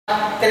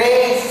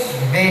3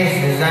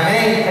 vezes,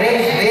 amém?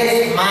 3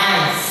 vezes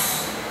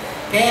mais.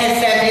 Quem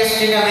recebe isso,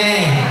 diga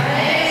amém.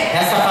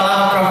 Essa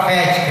palavra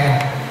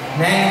profética,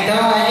 né?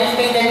 Então a gente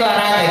tem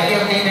declarado aqui,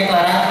 eu tenho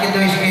declarado que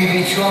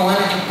 2021 é um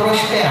ano de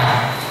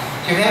prosperar.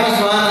 Tivemos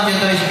o ano de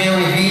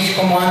 2020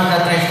 como ano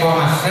da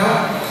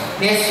transformação.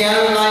 Nesse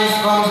ano nós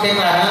vamos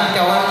declarando que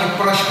é o ano de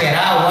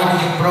prosperar, o ano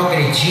de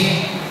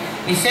progredir.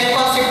 E sempre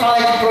quando se fala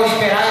de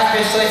prosperar, as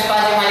pessoas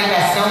fazem uma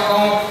ligação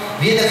com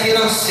vida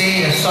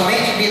financeira,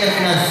 somente vida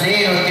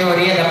financeira ou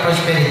teoria da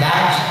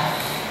prosperidade.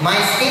 Mas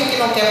quem que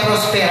não quer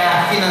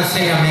prosperar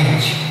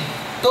financeiramente?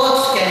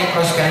 Todos querem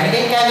prosperar.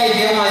 Ninguém quer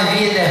viver uma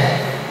vida,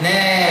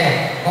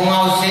 né, com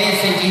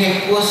ausência de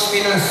recursos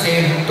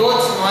financeiros.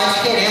 Todos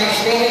nós queremos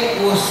ter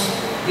recursos.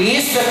 E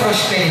isso é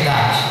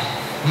prosperidade.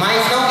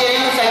 Mas não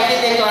queremos aqui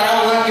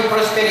declarar um ano de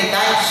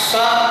prosperidade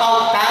só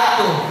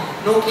pautado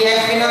no que é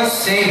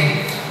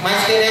financeiro.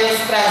 Mas queremos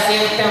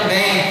trazer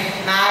também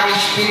na área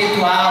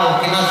espiritual,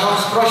 que nós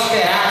vamos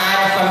prosperar na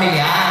área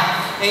familiar,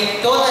 em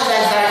todas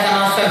as áreas da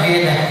nossa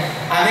vida.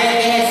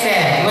 Amém? Quem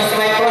recebe? Você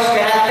vai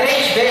prosperar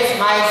 3 vezes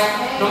mais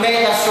no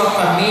meio da sua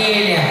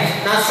família,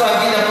 na sua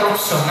vida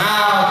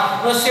profissional,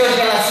 nos seus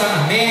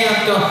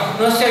relacionamentos,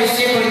 no seu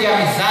ciclo de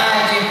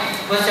amizade.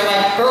 Você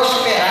vai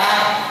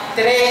prosperar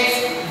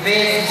 3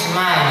 vezes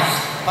mais.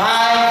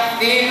 Pai,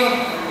 Filho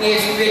e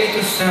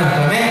Espírito Santo.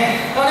 Amém?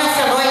 Então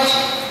nessa noite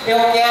eu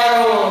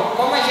quero,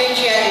 como a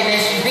gente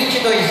nesses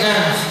 22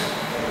 anos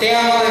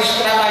temos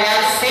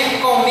trabalhado sempre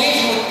com o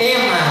mesmo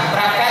tema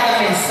para cada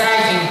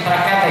mensagem, para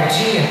cada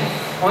dia,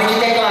 onde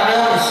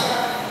declaramos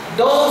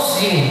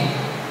 12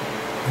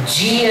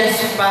 dias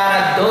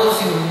para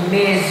 12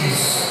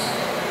 meses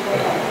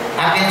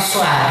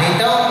abençoados.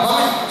 Então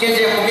vamos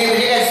dizer comigo,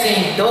 diga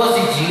assim: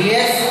 12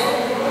 dias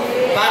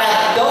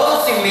para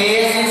 12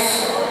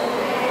 meses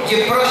de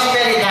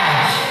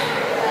prosperidade,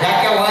 já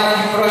que é o ano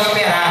de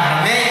prosperar,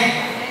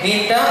 amém?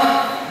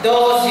 Então,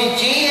 12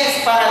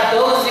 dias para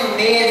 12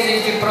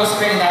 meses de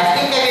prosperidade.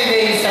 Quem quer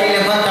viver isso aí,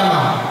 levanta a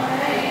mão.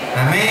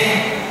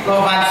 Amém?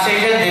 Louvado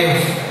seja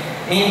Deus.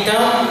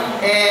 Então,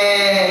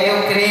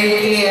 eu creio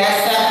que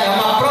essa é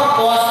uma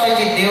proposta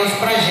de Deus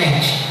para a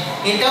gente.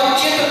 Então, o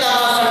título da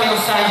nossa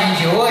mensagem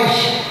de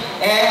hoje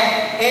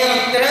é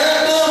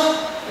Entrando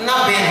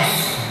na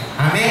Bênção.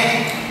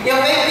 Amém?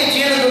 Eu venho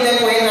pedindo no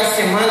decorrer da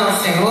semana ao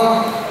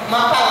Senhor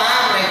uma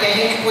palavra que a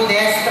gente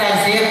pudesse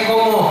trazer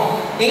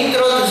como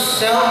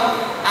introdução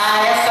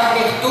a essa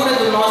abertura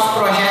do nosso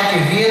projeto de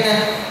vida,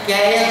 que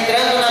é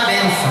Entrando na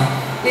Bênção.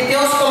 E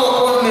Deus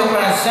colocou no meu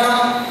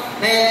coração,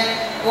 né,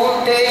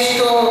 um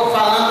texto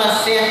falando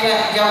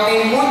acerca de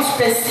alguém muito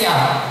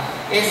especial.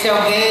 Esse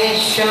alguém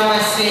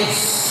chama-se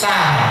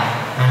Sara,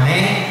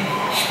 amém?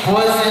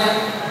 Esposa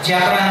de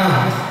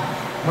Abraão.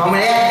 Uma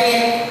mulher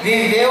que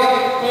viveu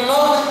um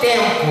novo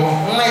tempo,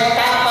 uma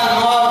etapa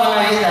nova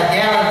na vida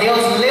dela.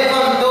 Deus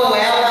levantou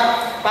ela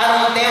para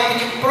um tempo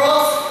de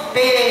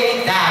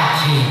prosperidade,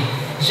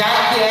 já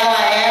que ela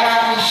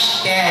era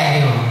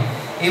estéril.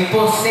 E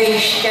por ser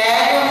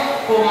estéril,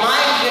 por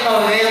mais de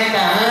 90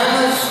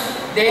 anos,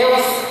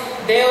 Deus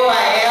deu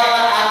a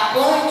ela a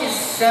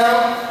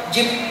condição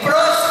de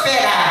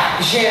prosperar,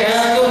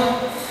 gerando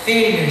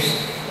filhos.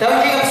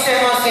 Então diga para o seu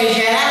irmão assim: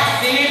 gerar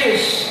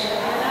filhos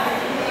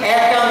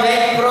é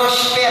também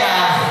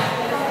prosperar,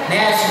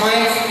 né? As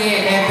mães que,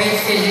 de repente,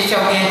 se existe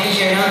alguém aqui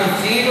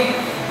gerando filho,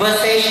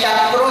 você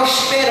está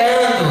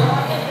prosperando,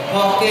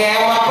 porque é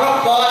uma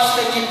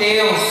proposta de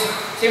Deus.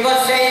 Se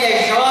você ainda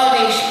é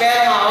jovem,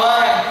 espera uma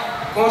hora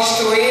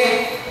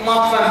construir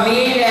uma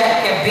família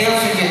que é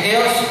bênção de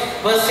Deus,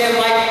 você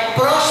vai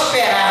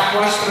prosperar,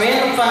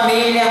 construindo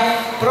família,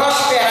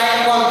 prosperar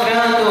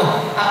encontrando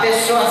a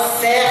pessoa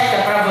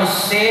certa para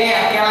você,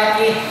 aquela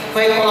que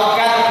foi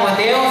colocada por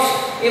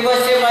Deus, e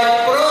você vai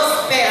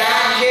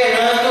prosperar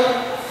gerando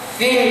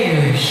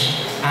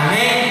filhos.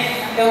 Amém?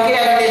 Eu queria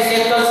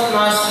agradecer a todos os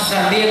nossos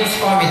amigos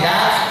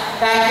convidados.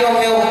 Está aqui o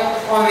meu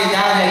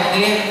convidado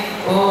aqui,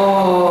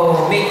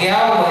 o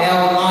Miguel, é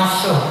o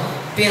nosso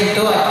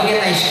pintor aqui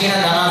na esquina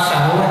da nossa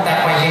rua,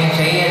 está com a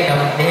gente aí,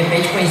 de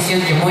repente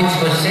conhecido de muitos de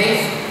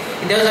vocês.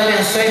 Que Deus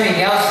abençoe,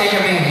 Miguel, seja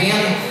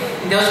bem-vindo.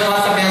 Que Deus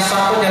possa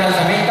abençoar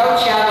poderosamente. Está o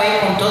Thiago aí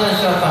com toda a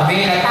sua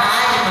família, está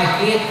a Adma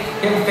aqui,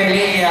 fico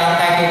feliz de ela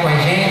estar aqui com a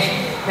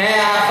gente.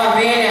 A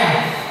família,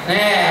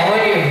 né,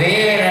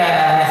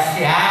 Oliveira,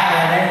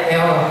 Ciara, né,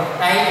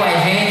 tá aí com a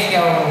gente, que é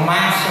o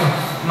Márcio,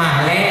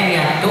 Marlene,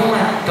 a turma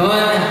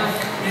toda,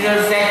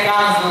 José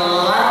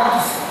Carlos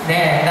lá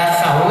da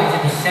saúde,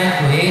 do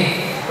Santo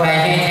Rei, com a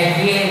gente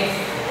aqui,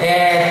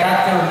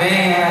 tá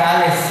também a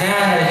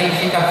Alessandra, a gente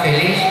fica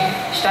feliz.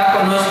 Está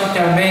conosco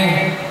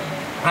também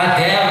a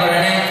Débora,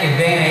 né, que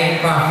vem aí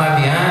com a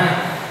Fabiana.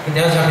 Que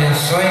Deus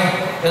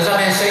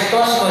abençoe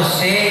todos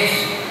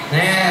vocês,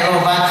 né?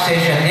 Louvado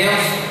seja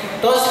Deus,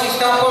 todos que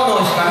estão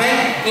conosco,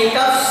 amém?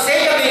 Então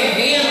seja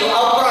bem-vindo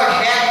ao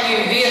projeto de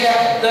vida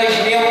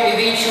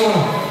 2021,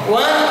 o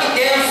ano que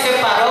Deus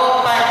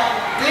separou para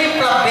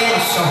tripla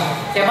bênção.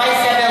 Você vai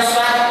ser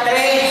abençoado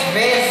 3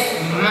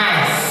 vezes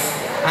mais,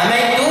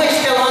 amém? 2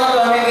 pelo ano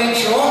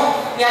 2021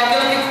 e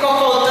aquilo que ficou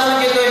faltando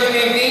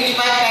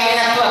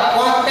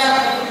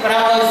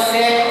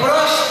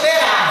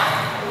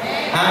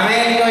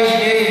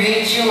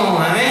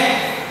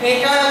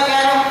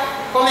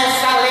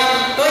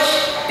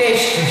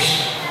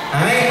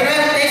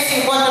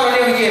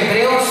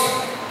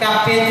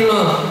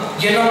capítulo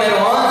de número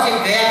 11,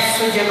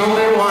 verso de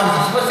número 11.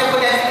 Se você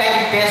puder ficar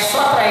de pé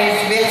só para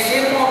esse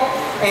versículo,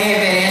 em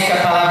reverência à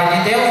palavra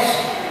de Deus,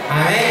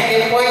 amém?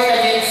 Depois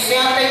a gente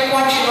senta e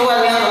continua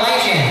lendo lá em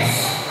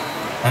Gênesis,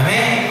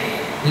 amém?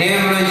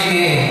 Livro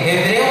de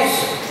Hebreus,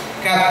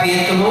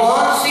 capítulo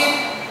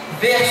 11,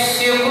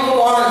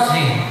 versículo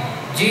 11,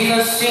 diz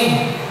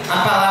assim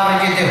a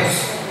palavra de Deus: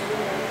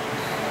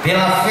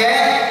 pela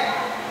fé,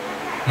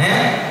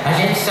 a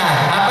gente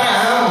sabe,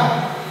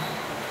 Abraão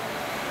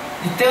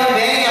e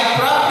também a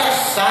própria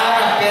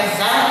Sara,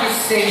 apesar de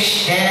ser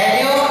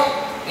estéril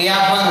e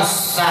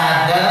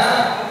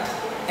avançada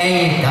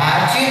em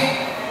idade,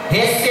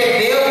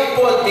 recebeu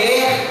o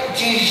poder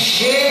de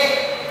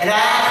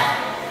gerar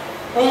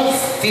um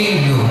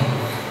filho,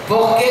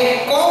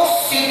 porque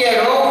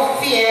considerou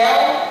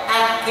fiel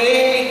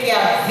aquele que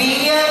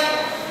havia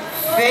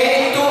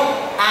feito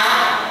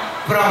a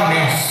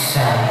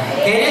promessa.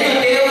 Querido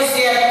Deus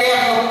e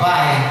eterno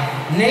Pai,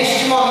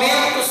 neste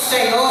momento,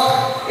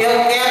 Senhor,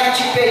 eu quero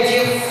te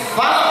pedir,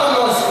 fala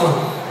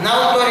conosco na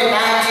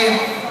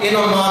autoridade e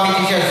no nome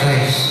de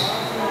Jesus,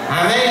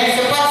 amém?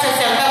 Você pode se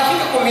sentar,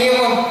 fica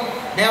comigo,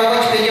 eu vou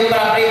te pedir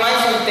para abrir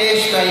mais um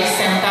texto aí,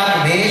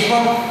 sentado mesmo,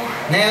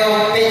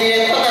 eu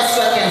pedirei toda a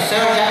sua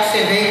atenção, já que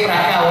você veio para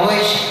cá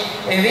hoje,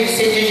 em vez de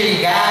se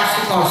desligar,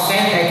 se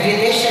concentre aqui,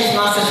 deixe as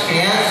nossas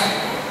crianças,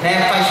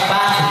 faz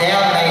parte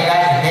delas, da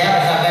idade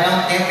delas, haverá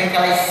um tempo em que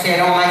elas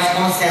serão mais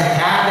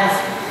concentradas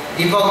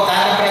e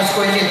voltadas para as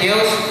coisas de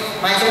Deus,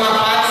 mas uma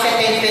parte você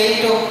tem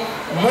feito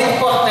muito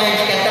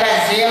importante, que é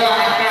trazê-la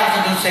à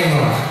casa do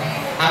Senhor,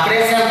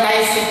 apresentar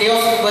esse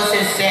Deus que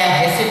você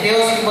serve, esse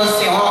Deus que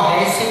você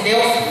honra, esse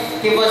Deus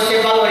que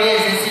você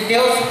valoriza, esse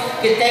Deus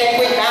que tem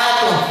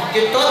cuidado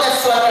de toda a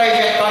sua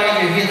trajetória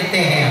de vida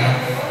terrena.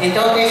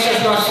 Então deixa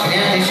as nossas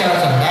crianças, deixa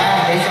elas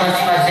andarem, deixa elas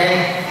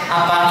fazerem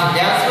a parte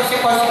delas. Se você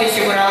conseguir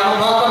segurar no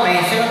banco,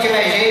 amém. Se não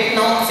tiver jeito,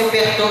 não se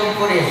perturbe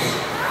por isso,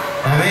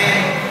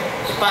 amém?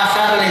 Se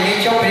passar do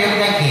limite, eu brigo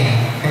daqui.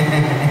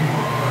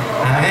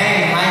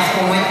 Amém? Mas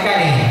com muito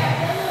carinho.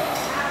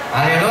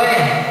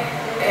 Aleluia.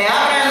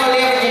 Abra no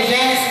livro de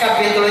Gênesis,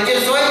 capítulo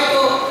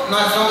 18.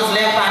 Nós vamos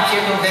ler a partir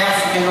do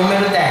verso de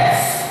número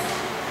 10.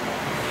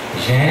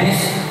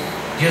 Gênesis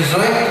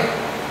 18,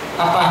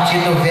 a partir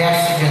do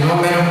verso de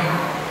número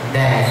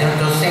 10. Eu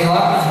estou sem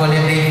óculos, vou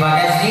ler bem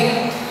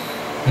devagarzinho,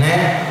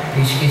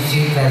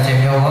 esqueci de trazer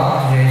meu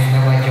óculos. Esse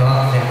negócio de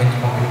óculos é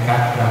muito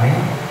complicado para mim.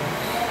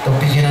 Estou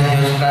pedindo a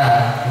Deus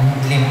para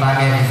limpar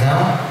minha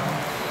visão,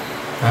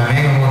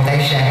 amém? Eu vou voltar a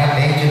enxergar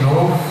bem de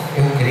novo.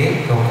 Eu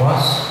creio que eu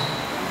posso.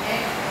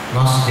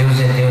 Nosso Deus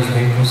é Deus do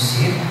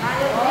impossível,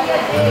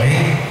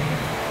 amém?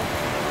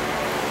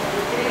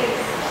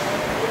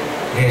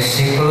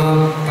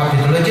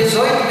 Capítulo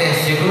 18,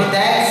 versículo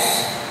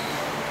 10,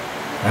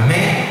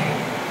 amém?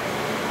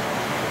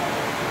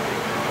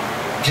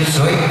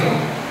 18,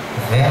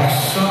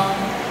 verso,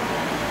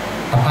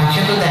 a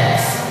partir do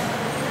 10.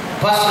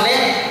 Posso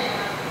ler?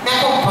 Me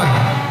acompanhe,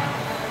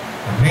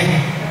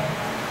 amém?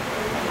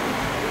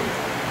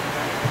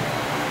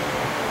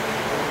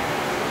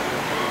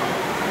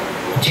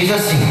 Diz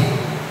assim: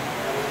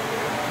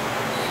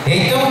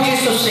 então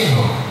disse o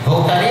Senhor: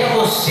 voltarei a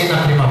você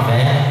na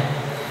primavera,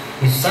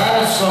 e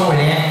Sara, sua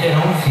mulher, terá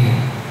um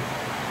filho.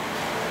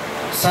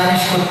 Sara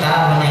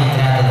escutava na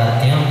entrada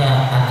da tenda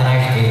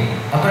atrás dele.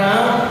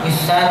 Abraão e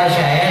Sara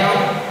já eram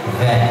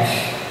velhos,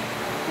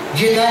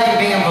 de idade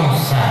bem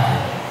avançada,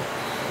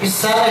 e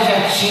Sara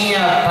já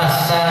tinha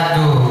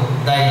passado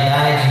da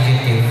idade de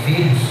ter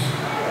filhos.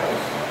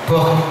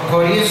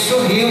 Por isso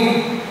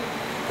riu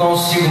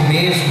consigo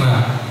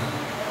mesma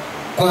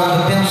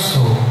quando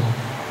pensou: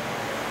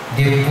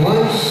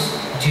 depois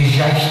de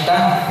já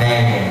estar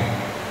velha,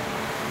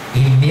 e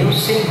meu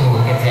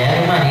Senhor, quer dizer,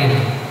 era o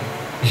marido,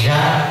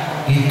 já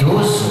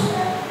idoso,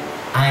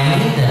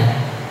 ainda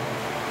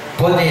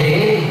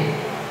poderei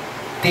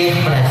ter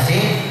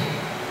prazer?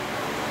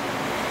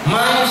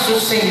 Mas o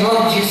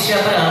Senhor disse a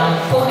Abraão: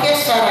 por que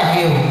Sara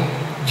riu?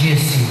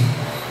 Disse: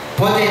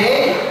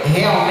 poderei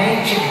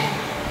realmente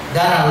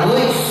dar à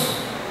luz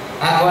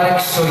agora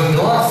que sou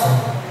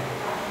idosa?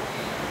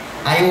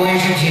 Aí o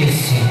anjo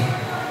disse: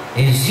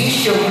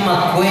 existe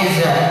alguma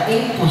coisa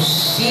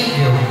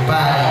impossível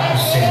para o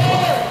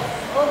Senhor?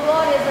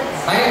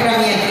 Olha para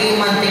mim aqui e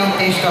mantenha o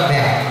texto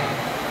aberto.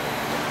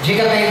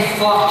 Diga bem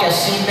forte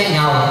assim, bem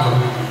alto: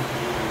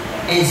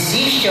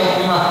 existe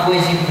alguma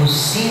coisa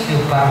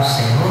impossível para o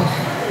Senhor?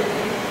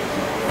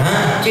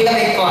 Diga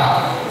bem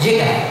forte.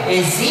 Diga: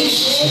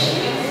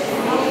 existe.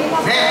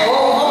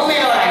 Ou vamos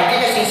melhorar.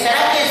 Diga assim: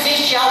 será que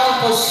existe algo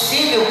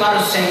impossível para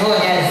o Senhor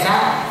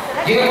realizar?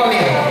 Diga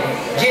comigo.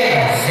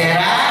 Diga: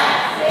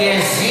 será que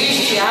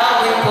existe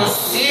algo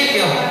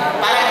impossível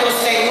para que o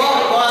Senhor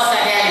possa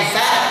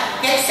realizar? O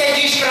que você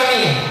diz para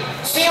mim?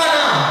 Sim ou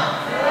não?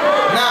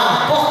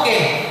 Não. Por quê?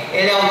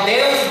 Ele é o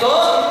Deus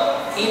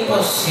do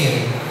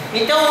impossível.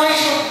 Então o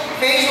anjo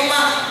fez uma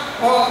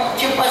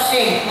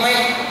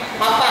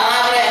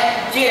palavra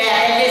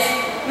direta. Ele disse: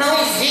 não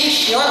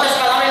existe. Em outras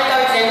palavras, ele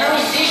estava dizendo: não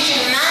existe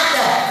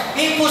nada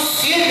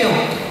impossível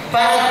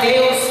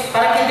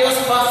para que Deus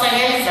possa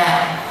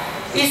realizar.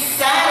 E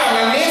Sara,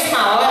 na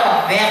mesma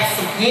hora,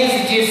 verso 15,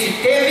 disse: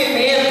 teve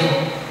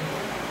medo,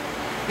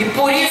 e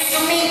por isso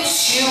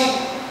mentiu,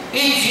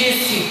 e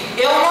disse: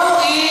 eu não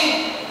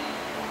ri.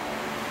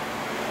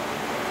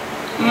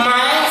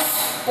 Mas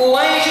o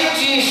anjo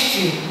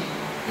disse: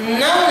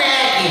 não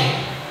negue,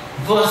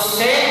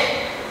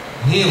 você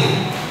riu.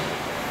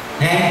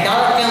 Então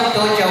ela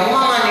tentou de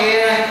alguma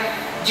maneira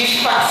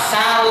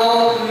disfarçar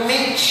ou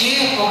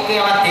mentir, porque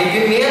ela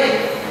teve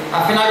medo.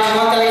 Afinal de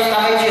contas, ela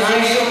estava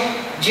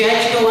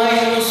diante do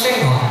anjo do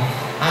Senhor.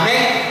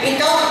 Amém?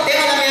 Então o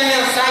tema da minha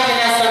mensagem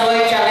nessa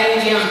noite, além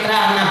de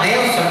entrar na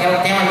bênção, que é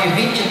o tema de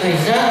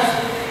 22 anos,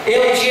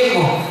 eu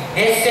digo: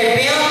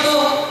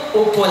 recebendo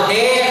o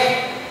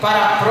poder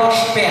para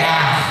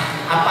prosperar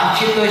a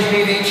partir de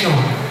 2021.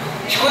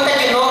 Escuta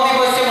de novo e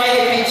você vai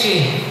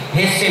repetir: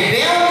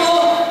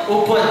 recebendo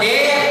o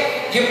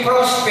poder de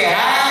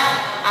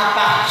prosperar a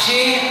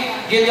partir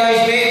de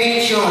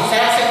 2021.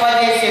 Será que você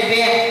pode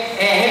receber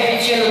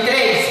repetindo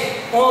 3?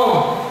 1,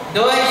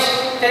 2,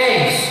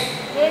 3.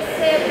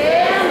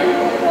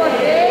 Recebendo o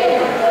poder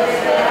de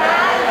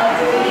prosperar em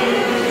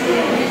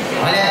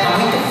 2021. Olha, está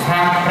muito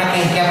fraco para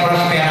quem quer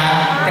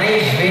prosperar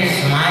 3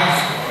 vezes mais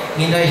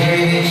em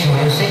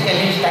 2021. Eu sei que a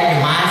gente está de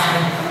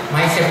máscara,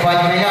 mas você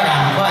pode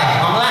melhorar, não pode?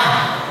 Vamos lá?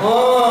 1,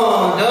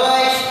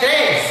 2, 3.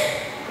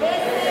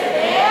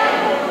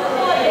 Recebendo o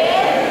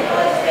poder de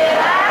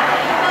prosperar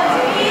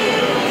em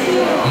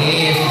 2021.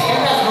 Isso,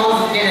 sempre as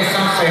mãos em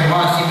direção ao seu irmão,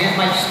 assim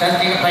mesmo à distância,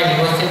 diga para ele: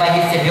 você vai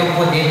receber o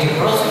poder de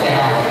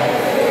prosperar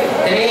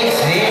 3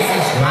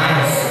 vezes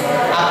mais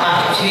a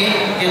partir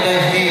de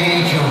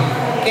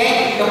 2021.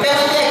 Quem? Eu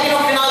perguntei aqui no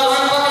final do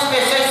ano quantas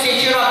pessoas se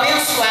sentiram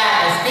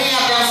abençoadas. Quem é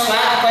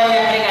abençoado? Qual é a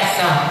minha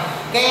pregação?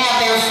 Quem é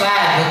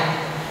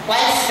abençoado?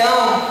 Quais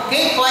são?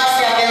 Quem pode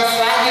ser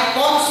abençoado e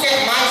como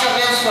ser mais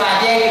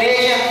abençoado? E a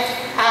igreja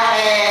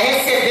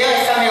recebeu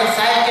essa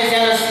mensagem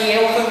dizendo assim: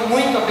 eu fui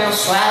muito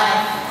abençoado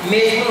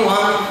mesmo no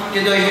ano de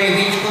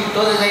 2020 com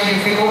todas as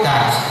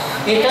dificuldades.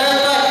 Então eu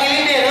estou aqui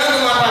liberando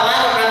uma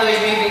palavra para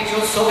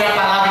 2021 sobre a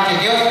palavra de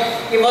Deus,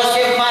 e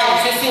você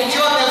vai, se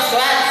sentiu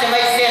abençoado, você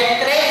vai ser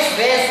 3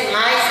 vezes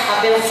mais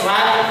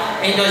abençoado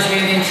em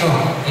 2021.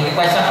 Fique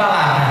com essa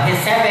palavra,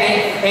 recebe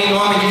aí em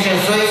nome de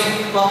Jesus,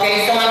 porque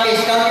isso é uma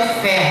questão de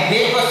fé.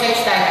 Mesmo você que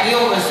está aqui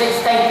ou você que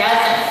está em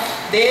casa,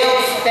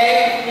 Deus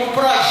tem um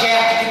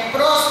projeto de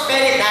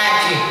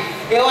prosperidade.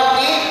 Eu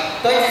aqui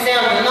estou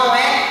dizendo, não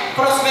é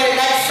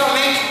prosperidade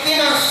somente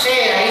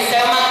financeira, isso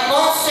é uma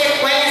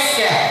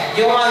consequência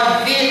de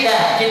uma vida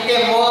de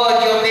temor,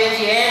 de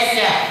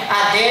obediência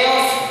a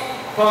Deus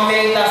por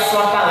meio da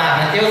sua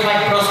palavra. Deus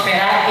vai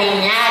prosperar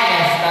em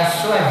áreas da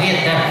sua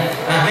vida.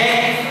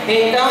 Amém?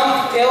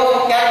 Então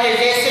eu quero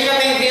dizer: seja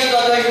bem-vindo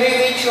a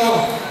 2021.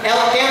 É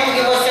um tempo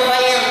que você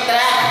vai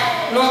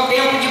entrar num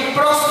tempo de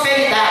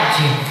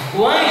prosperidade.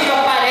 O anjo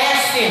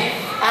aparece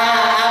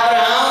a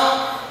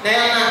Abraão,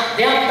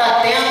 dentro da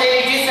tenda, e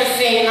ele disse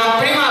assim: na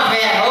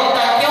primavera, ou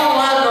daqui a um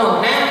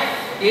ano,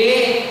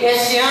 e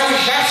esse ano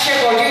já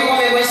chegou. Diga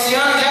comigo: esse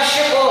ano já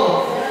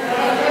chegou.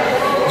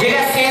 Diga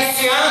assim: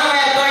 esse ano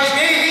é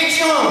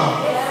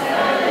 2021.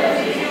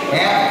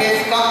 Porque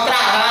ficam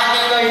travados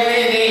em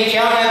 2020,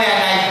 não é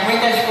verdade?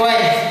 Muitas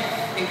coisas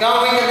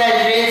ficam muitas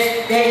das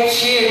vezes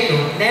retido,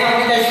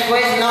 muitas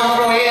coisas não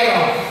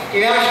fluíram,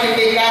 tivemos que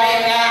ficar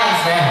em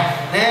casa,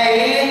 e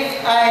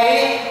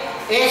aí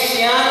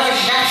esse ano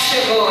já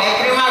chegou,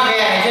 é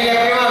primavera. Diga: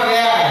 é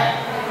primavera.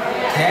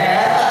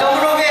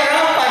 Estamos no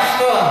verão,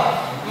 pastor,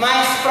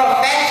 mas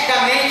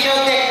profeticamente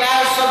eu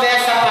declaro sobre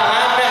essa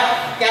palavra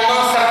que a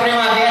nossa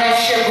primavera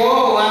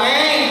chegou.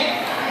 Amém?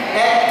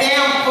 É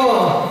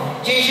tempo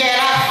de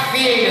gerar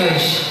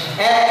filhos,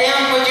 é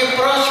tempo de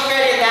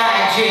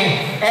prosperidade,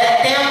 é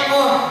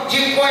tempo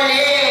de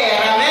colher.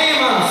 Amém,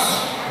 irmãos?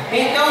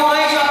 Então o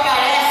anjo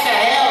aparece a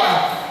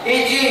ela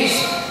e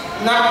diz: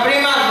 na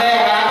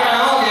primavera,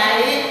 Abraão,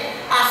 aí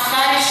a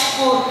Sara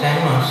escuta,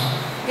 irmãos.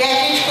 E a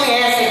gente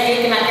conhece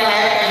aqui que naquela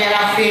época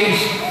gerar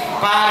filhos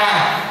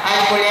para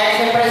as mulheres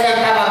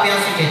representava a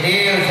bênção de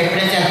Deus,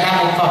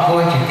 representava o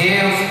favor de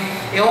Deus.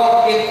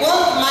 E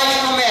quanto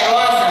mais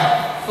numerosa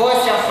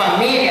fosse a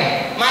família,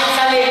 mais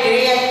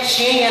alegria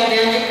tinha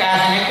dentro de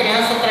casa,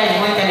 Criança traz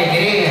muita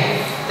alegria,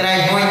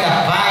 traz muita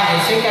paz. Eu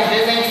sei que às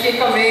vezes a gente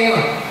fica meio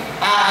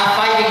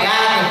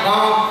afadigado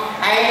com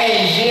a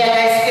energia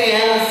das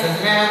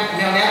crianças,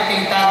 Meu neto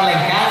tem estado lá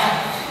em casa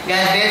e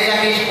às vezes a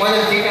minha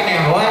esposa fica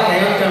nervosa,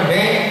 eu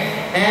também,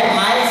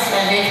 mas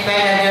a gente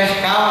pede a Deus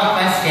calma,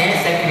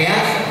 paciência. A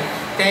criança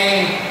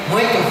tem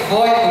muito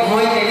fogo,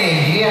 muita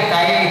energia. Tá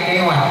aí,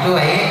 tem um ator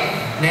aí,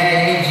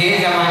 ele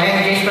diz, a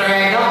Marlene diz para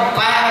mim: não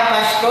para,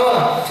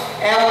 pastor,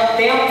 é o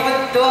tempo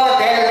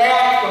todo, é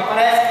elétrico,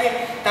 parece que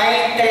está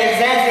em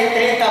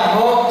 330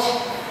 volts,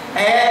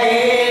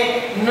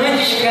 e não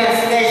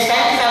descansa,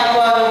 deixar eles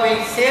acordam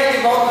bem cedo e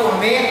vão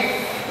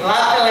dormir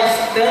lá pelas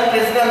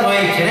tantas da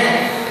noite,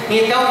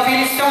 Então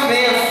filhos são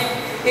bênçãos.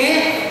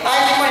 E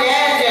as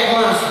mulheres,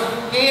 irmãos,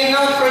 que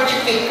não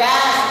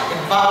frutificassem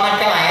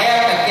naquela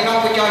época, que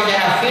não podiam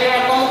gerar filho,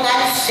 era como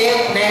dar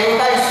seco, né? Em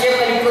lugar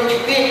seco ele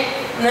frutifica.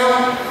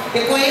 Não. E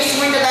com isso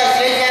muitas das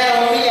vezes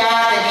eram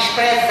humilhadas,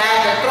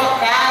 desprezadas,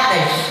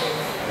 trocadas,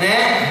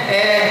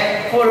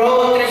 né? Por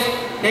outras,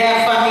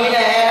 né? A família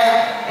era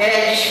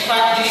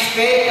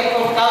desfeita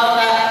por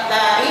causa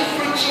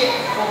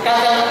por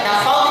causa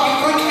da falta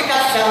de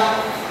frutificação,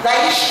 da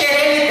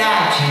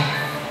esterilidade,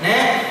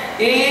 né?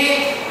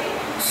 E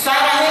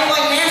Sara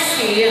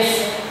reconhece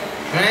isso,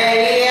 né?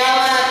 E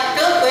ela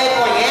tanto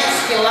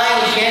reconhece que lá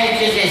em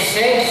Gênesis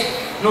 16,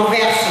 no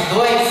verso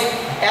 2,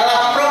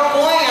 ela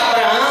propõe a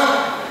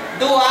Abraão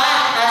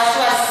doar a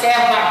sua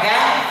serva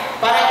Agar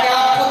para que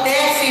ela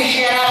pudesse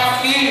gerar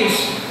filhos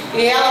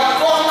e ela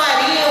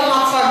formaria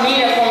uma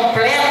família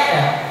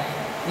completa,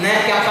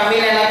 né? Que a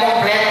família é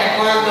completa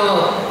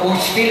quando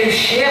os filhos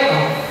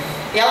chegam,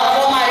 e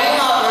ela formaria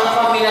uma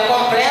família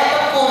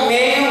completa por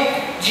meio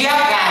de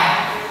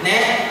Agar,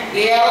 né?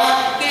 E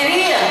ela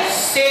queria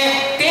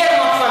ter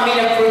uma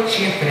família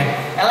frutífera,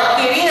 ela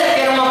queria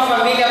ter uma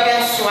família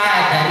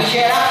abençoada, e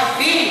gerar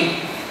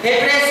filho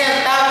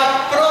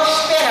representava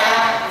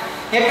prosperar,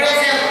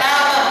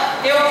 representava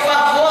ter o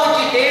favor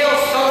de Deus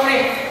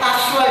sobre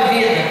a sua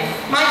vida.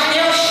 Mas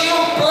Deus tinha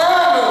um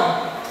plano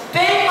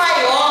bem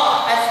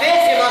maior. Às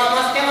vezes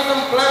nós temos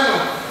um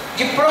plano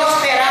de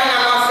prosperar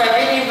na nossa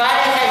vida em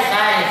várias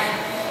áreas,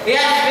 e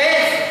às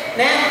vezes,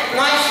 né,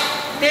 nós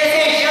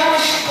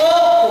desejamos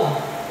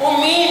pouco, o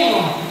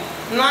mínimo.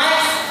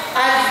 Nós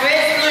às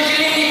vezes nos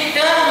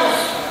limitamos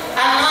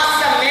a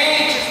nossa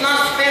mente,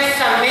 nosso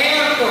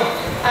pensamento,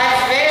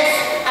 às vezes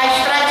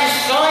as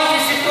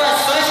tradições e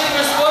situações que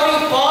nos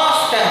foram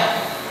impostas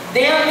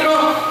dentro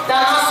da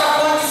nossa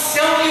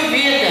condição de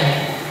vida,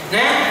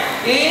 né?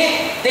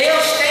 E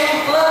Deus tem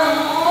um plano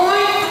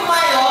muito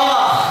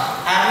maior.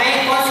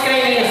 Amém? Posso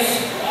crer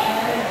nisso,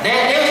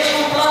 né? Deus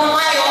tinha um plano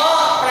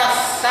maior para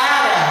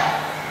Sara,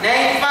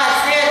 né? E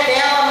fazer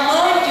dela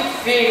mãe de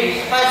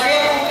filhos,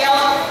 fazer com que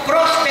ela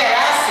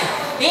prosperasse,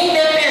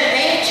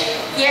 independente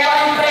que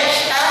ela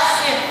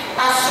emprestasse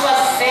a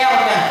sua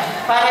serva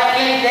para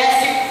que lhe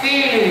desse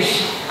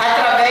filhos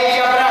através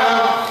de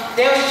Abraão.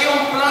 Deus tinha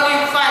um plano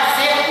em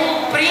fazer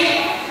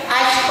cumprir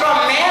as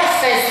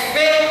promessas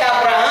feitas a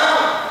Abraão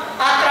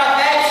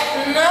através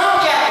não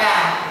de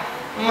Agar,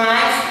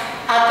 mas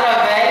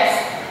através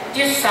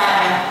de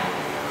Sara.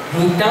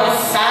 Então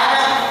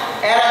Sara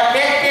era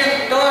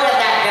detentora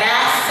da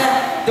graça,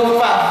 do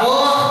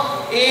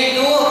favor e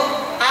do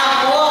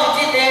amor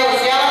de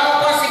Deus, e ela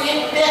não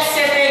conseguia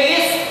perceber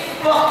isso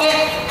porque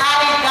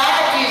a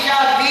idade já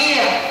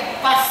havia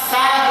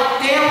passado,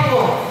 o tempo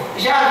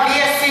já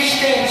havia se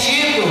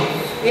estendido,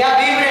 e a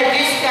Bíblia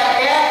diz que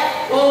até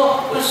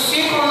o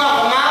ciclo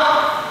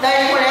normal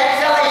das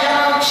mulheres ela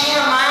já não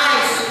tinha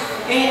mais.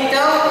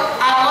 Então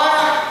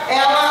agora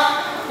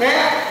ela,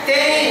 né,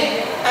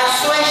 tem a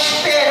sua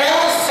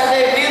esperança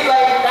devido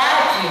à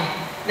idade,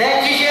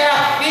 né, de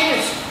gerar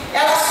filhos.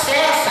 Ela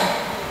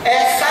cessa.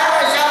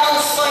 Sara já não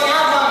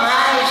sonhava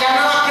mais, já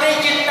não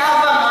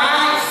acreditava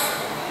mais,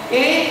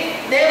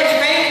 e Deus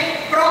vem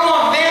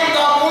promovendo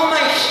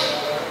algumas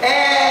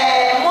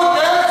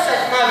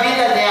mudanças na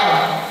vida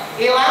dela.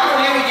 E lá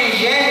no livro de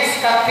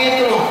Gênesis,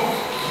 capítulo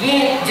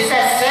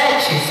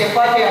 17, você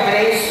pode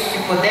abrir isso se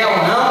puder ou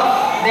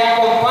não, me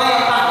acompanha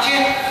a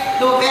partir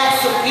do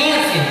verso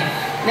 15,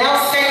 né?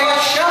 O Senhor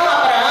chama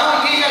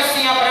Abraão e diz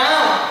assim: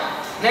 Abraão,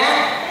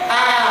 né?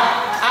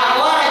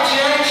 Agora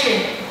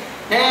diante,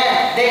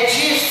 né, de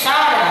ti,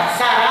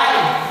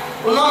 Sarai,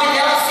 o nome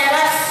dela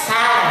será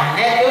Sara,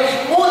 né?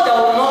 Deus muda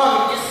o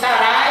nome de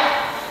Sarai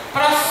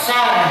para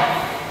Sara,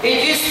 e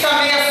diz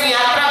também assim: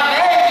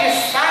 através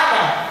de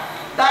Sara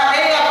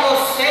darei a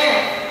você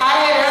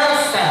a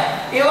herança,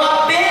 eu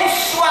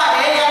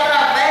abençoarei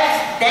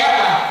através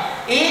dela,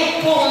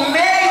 e por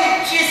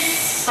meio de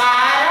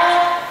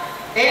Sara,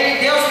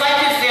 Deus vai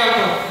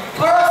dizendo,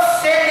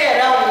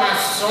 procederão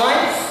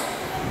nações,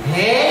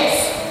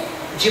 reis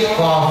de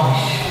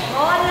povos.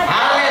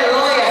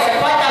 Aleluia! Você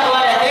pode dar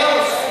glória a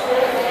Deus?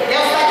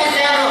 Deus está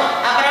dizendo: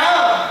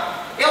 Abraão,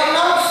 eu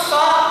não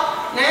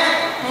só,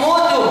 né,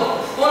 mudo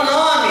o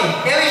nome,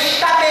 eu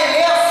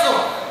estabeleço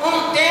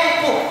um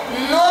tempo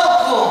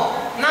novo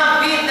na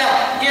vida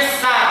de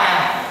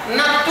Sara,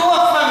 na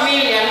tua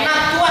família,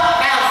 na tua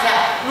casa,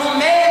 no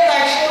meio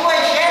das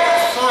tuas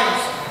gerações.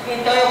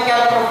 Então eu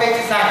quero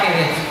profetizar,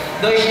 queridos,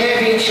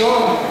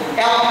 2021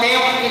 é um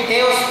tempo que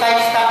Deus está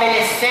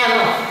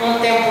estabelecendo um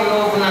tempo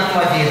novo na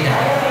tua vida,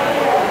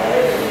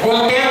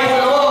 um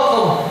tempo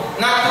novo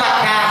na tua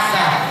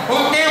casa,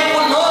 um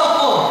tempo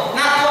novo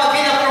na tua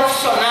vida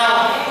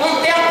profissional,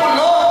 um tempo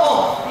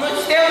novo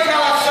nos teus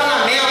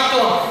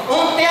relacionamentos,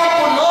 um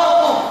tempo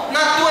novo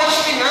nas tuas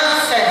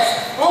finanças,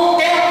 um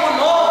tempo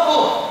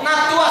novo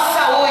na tua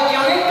saúde.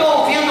 Eu nem estou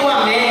ouvindo um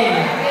amém.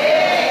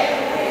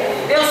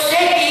 Eu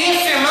sei que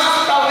isso,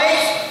 irmãos, talvez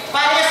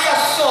pareça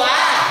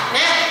soar,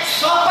 né,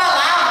 só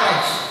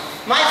palavras,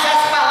 mas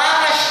as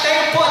palavras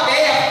têm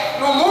poder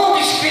no mundo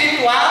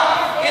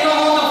espiritual e no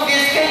mundo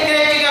físico. Quem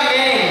crê, diga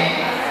amém,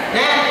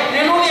 né?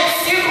 E no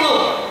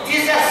versículo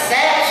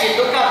 17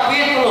 do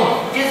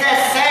capítulo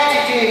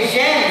 17 de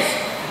Gênesis,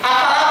 a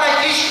palavra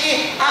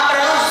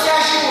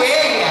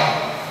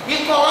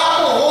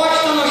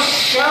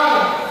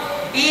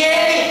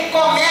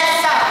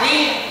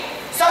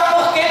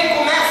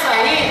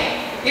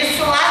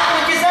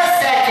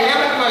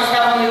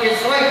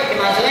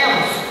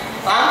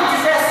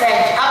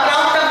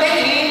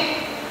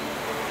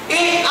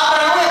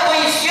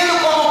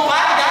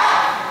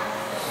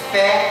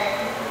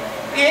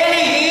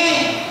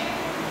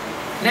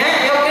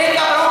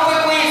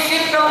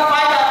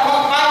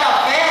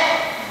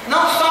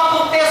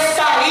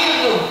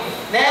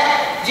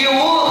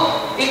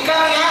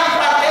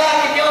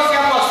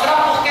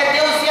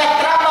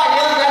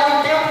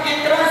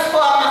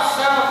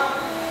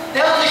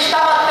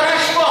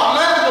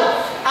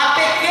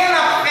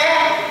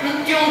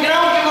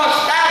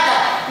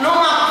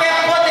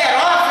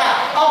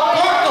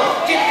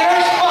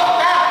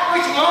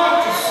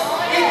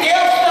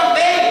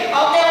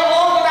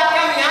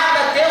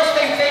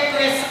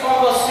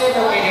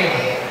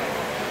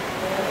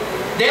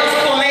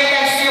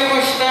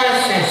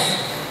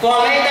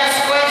por meio das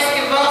coisas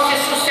que vão se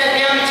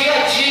sucedendo dia a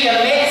dia,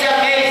 mês a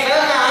mês,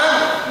 ano a ano,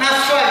 na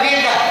sua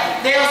vida,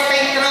 Deus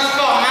tem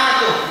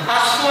transformado a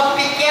sua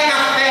pequena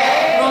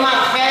fé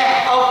numa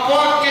fé ao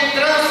ponto de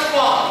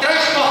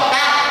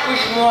transportar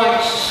os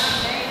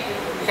montes.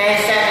 Você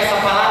recebe essa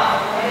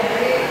palavra?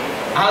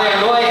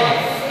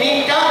 Aleluia!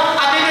 Então,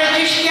 a Bíblia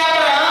diz que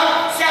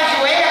Abraão se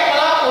ajoelha,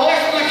 coloca o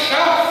rosto no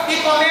chão e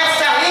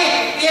começa a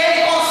rir, e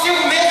ele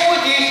consigo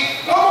mesmo diz: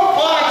 como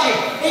pode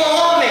um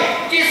homem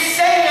de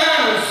 100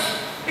 anos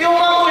e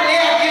uma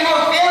mulher de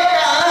 90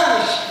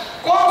 anos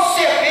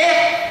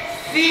conceber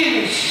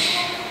filhos?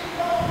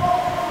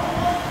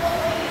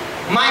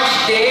 Mas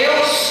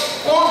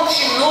Deus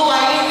continua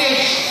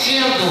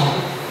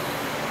investindo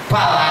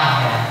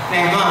palavra.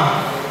 Meu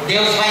irmão,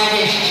 Deus vai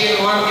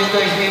investir no ano de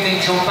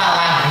 2021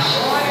 palavras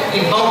que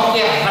vão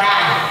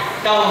quebrar,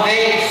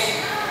 talvez,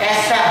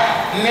 essa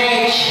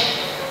mente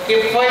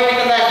que foi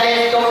muitas das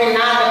vezes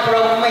dominada por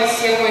algumas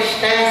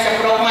circunstâncias,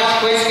 por algumas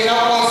coisas que não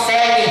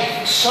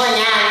consegue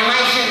sonhar,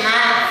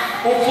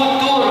 imaginar o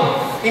futuro,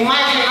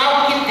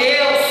 imaginar o que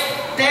Deus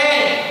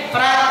tem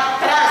para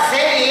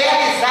trazer e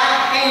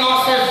realizar em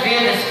nossas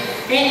vidas.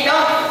 Então,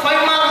 foi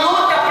uma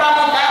luta para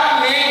mudar a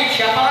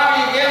mente. A palavra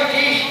de Deus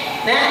diz,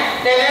 né?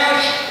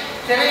 Devemos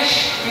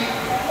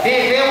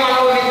viver uma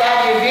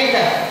novidade de vida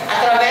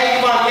através de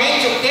uma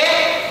mente o quê?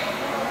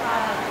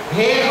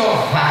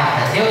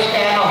 Renovada. Deus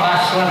quer renovar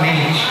a sua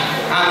mente.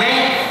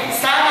 Amém?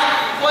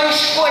 Sara foi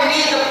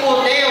escolhida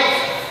por Deus,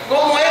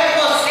 como eu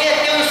e você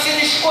temos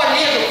sido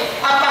escolhidos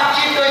a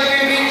partir de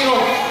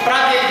 2021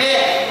 para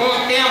viver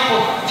um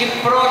tempo de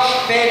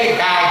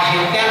prosperidade.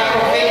 Eu quero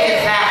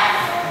profetizar: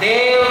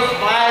 Deus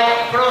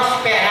vai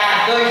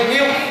prosperar.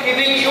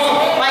 2021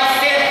 vai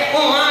ser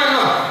um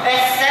ano,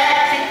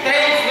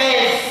 3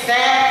 vezes 7,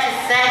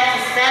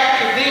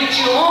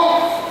 21,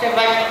 você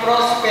vai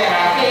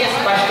prosperar. Que isso,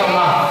 pastor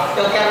Marcos?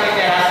 Eu quero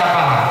liberar essa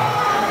palavra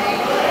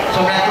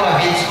sobre a tua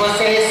vida. Se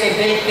você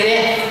receber e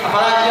crer, a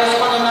palavra de Deus,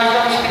 quando nós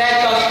damos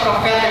crédito aos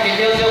profetas de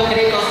Deus, eu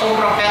creio que eu sou um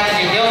profeta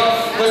de Deus,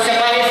 você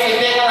vai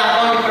receber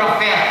galardão de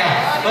profeta.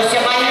 Você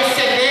vai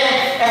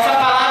receber, essa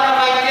palavra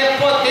vai ter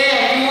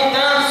poder de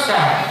mudança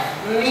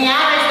em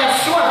áreas da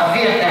sua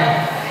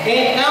vida.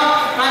 Então,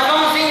 nós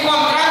vamos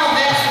encontrar no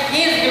verso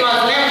 15 que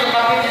nós lemos, do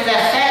capítulo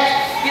 17,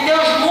 que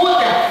Deus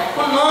muda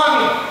o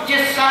nome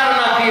de Sara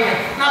na Bíblia.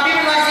 Na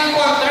Bíblia nós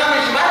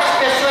encontramos várias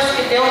pessoas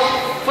que Deus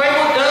foi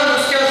mudando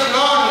os seus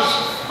nomes.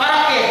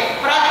 Para quê?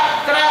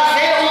 Para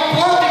trazer um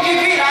ponto de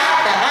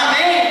virada.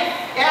 Amém?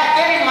 É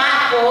aquele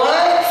marco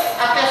antes,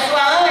 a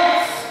pessoa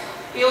antes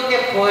e o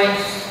depois.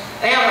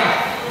 Lembra?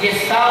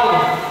 De Saulo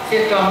se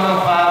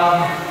tornou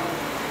Paulo,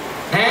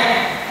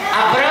 né?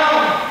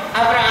 Abraão,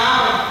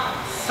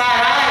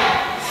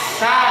 Sarai,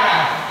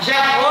 Sara,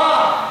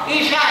 Jacó,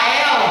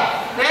 Israel,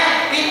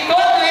 né? E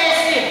todas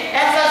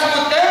essas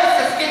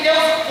mudanças que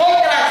Deus foi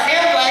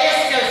trazendo a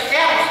esses seus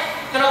servos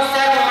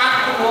trouxeram um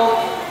marco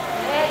novo.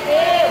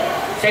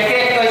 Você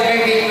crê que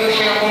 2021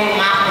 chega com um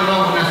marco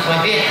novo na sua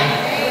vida?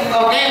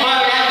 Alguém vai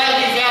olhar e vai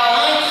dizer: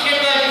 antes de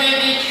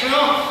 2021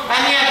 a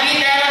minha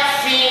vida era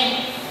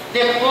assim.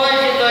 Depois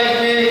de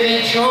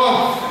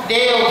 2021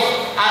 Deus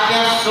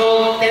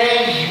abençoou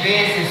 3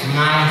 vezes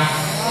mais.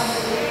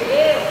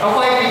 Eu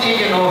vou repetir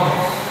de novo.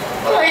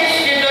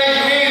 Antes de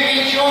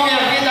 2021 minha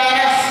vida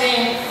era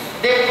assim.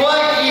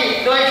 Depois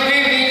de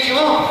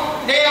 2021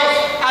 Deus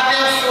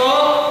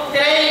abençoou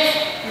 3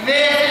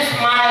 vezes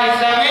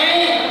mais.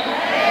 Amém?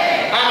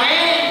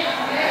 Amém?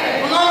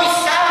 O nome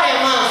Sara,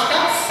 irmãos,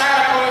 tanto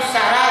Sara como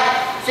Sarai,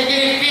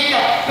 significa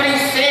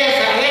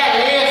princesa,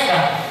 realeza.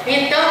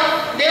 Então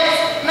Deus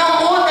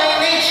não muda a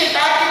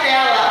identidade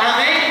dela.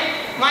 Amém?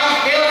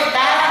 Mas Deus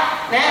dá,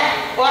 né,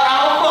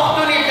 a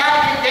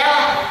oportunidade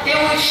dela ter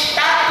um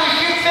status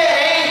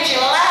diferente.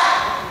 Lá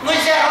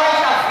nos heróis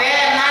da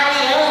fé, na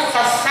aliança,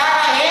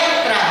 Sara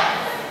entra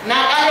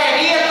na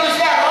galeria dos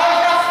heróis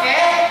da fé.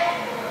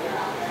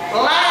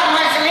 Lá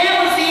nós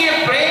lemos em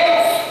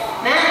Hebreus,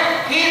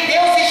 né, que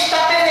Deus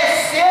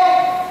estabeleceu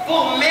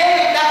por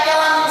meio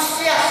daquela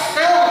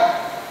anunciação,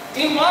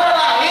 embora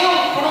ela riu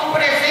por um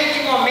presente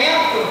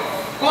momento,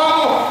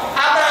 como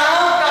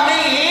Abraão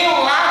também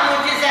riu lá no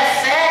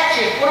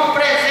 17 por um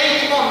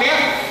presente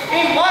momento,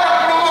 embora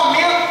por um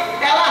momento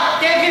ela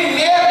teve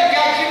medo de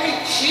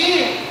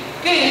admitir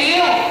que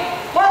riu.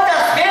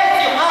 Quantas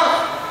vezes,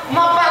 irmãos,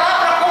 uma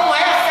palavra como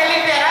essa é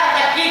liberada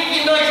aqui, que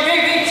em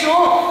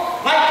 2021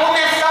 vai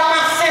começar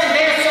uma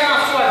ascendência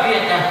na sua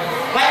vida,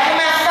 vai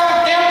começar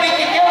um tempo em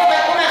que Deus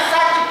vai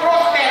começar a te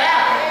prosperar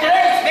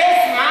 3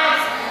 vezes mais.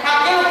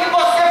 Aquilo que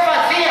você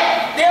fazia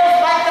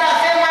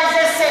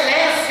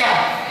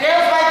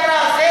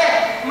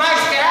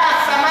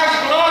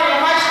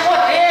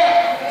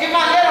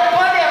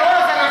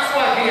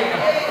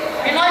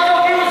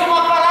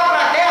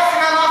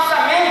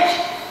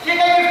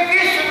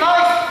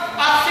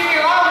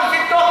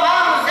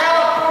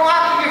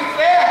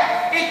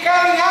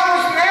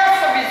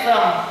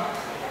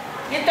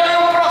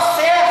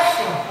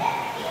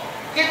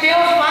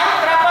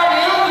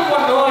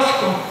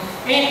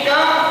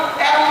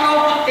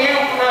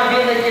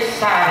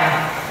Sara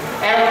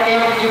era o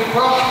tempo de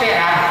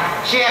prosperar,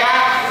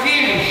 gerar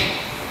filhos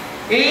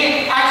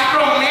e as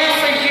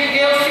promessas de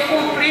Deus se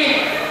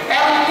cumprir.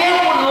 Era um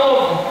tempo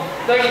novo.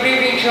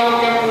 2021 é um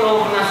tempo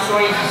novo na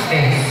sua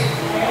existência.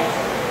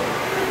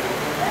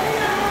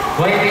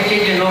 Vou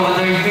repetir de novo: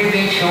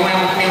 2021 é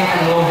um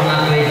tempo novo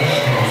na tua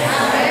existência.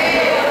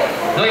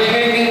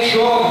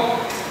 2021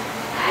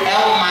 é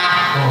um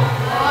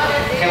marco.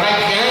 Você vai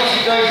dizer, antes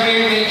de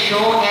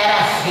 2021 era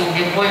assim,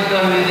 depois de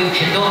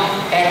 2022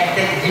 é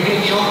de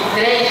 21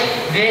 3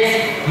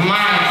 vezes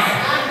mais.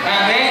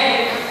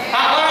 Amém?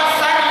 Agora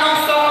Sara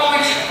não só como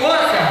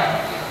esposa,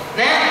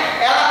 né?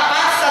 Ela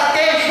passa a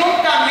ter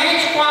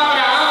juntamente com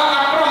Abraão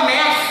uma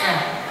promessa.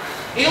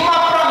 E uma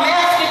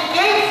promessa que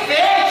quem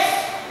fez,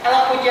 ela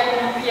podia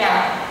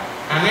confiar.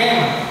 Amém,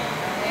 irmão?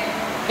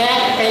 Quem é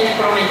que tem te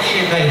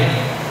prometido aí?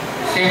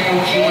 Ser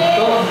contigo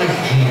todos os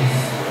dias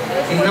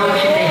e não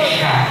te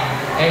deixar.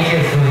 É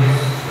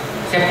Jesus.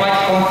 Você pode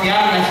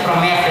confiar nas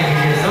promessas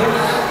de Jesus?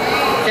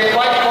 Você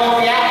pode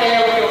confiar que Ele é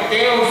o teu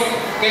Deus,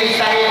 que Ele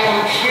estaria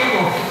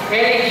contigo?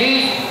 Ele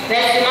diz,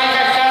 né, se nós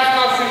acharmos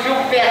nosso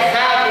jugo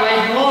pesado,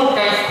 as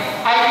lutas,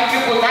 as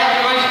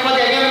dificuldades, nós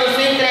poderíamos nos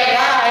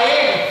entregar a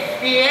Ele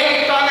e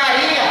Ele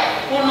tornaria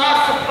o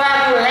nosso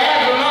fardo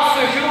leve, o nosso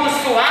jugo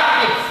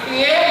suave,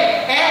 e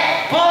Ele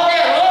é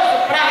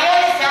poderoso para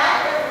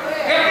realizar.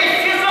 Eu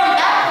preciso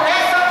andar por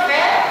essa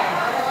fé.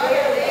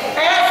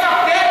 É essa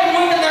fé que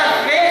muitas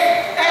das vezes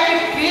é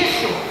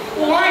difícil.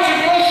 O anjo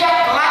deixa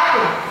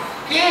claro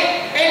que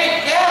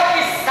ele quer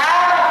que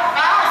Sara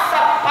faça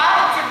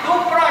parte do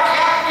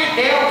projeto de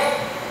Deus.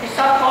 E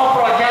sabe qual é o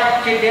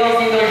projeto de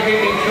Deus em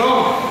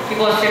 2021? Que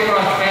você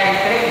prospere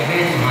 3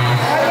 vezes mais.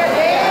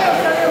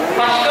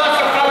 Pastor,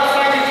 se eu falo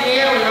só de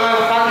dinheiro, não,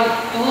 eu falo em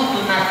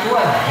tudo na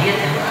tua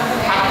vida.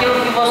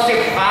 Aquilo que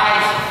você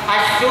faz,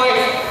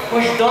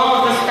 os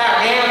dons, os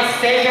talentos,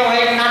 sejam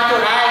eles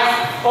naturais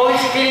ou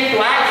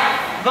espirituais,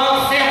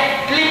 vão ser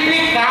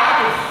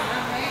triplicados.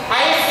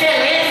 A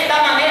excelência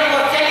da maneira que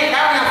você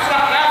lidar na sua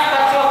casa,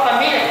 com a sua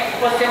família,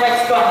 você vai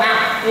se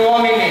tornar um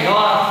homem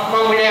melhor,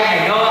 uma mulher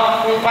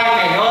melhor, um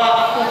pai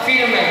melhor, um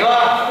filho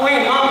melhor, um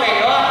irmão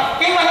melhor.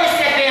 Quem vai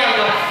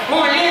recebendo?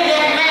 Um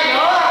líder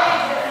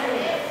melhor,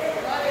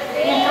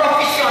 um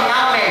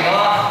profissional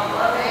melhor,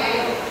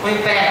 um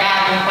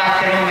empregado, um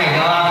patrão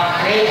melhor,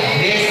 3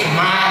 vezes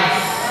mais.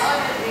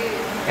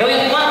 Eu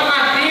encontro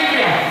na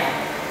Bíblia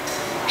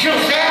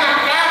José na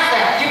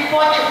casa de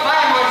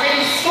Potifar, mas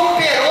ele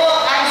superou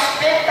a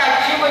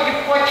expectativa de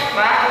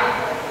Potifar,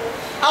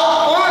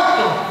 ao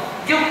ponto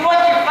de o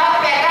Potifar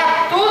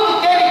pegar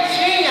tudo que ele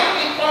tinha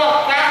e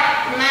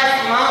colocar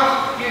nas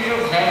mãos de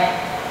José.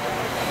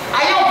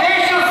 Aí eu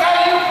vejo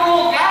José indo para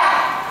um lugar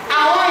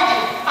aonde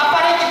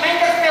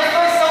aparentemente as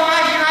pessoas são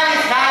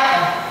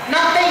marginalizadas,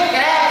 não tem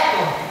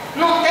crédito,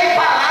 não tem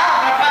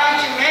palavra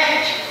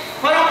aparentemente,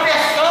 foram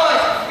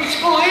pessoas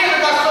excluídas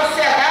da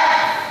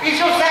sociedade, e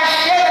José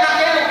chega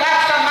naquele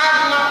lugar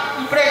chamado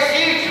um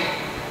presídio,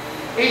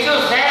 e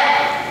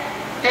José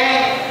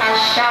tem a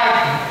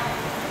chave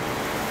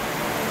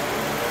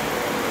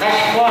das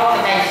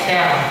portas das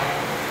celas.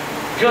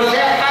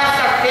 José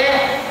passa a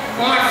ter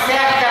uma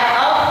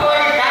certa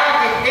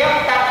autoridade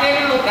dentro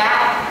daquele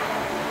lugar.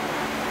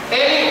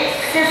 Ele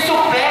se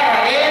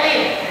supera,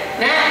 ele,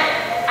 né,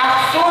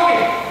 assume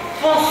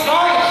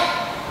funções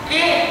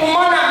que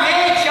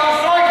humanamente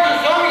aos olhos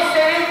dos homens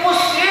seria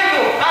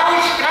impossível para um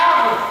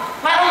escravo,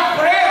 para um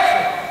preso.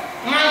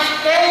 Mas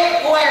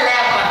quem o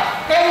eleva,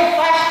 quem o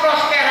faz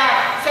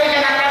prosperar, seja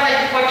na casa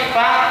de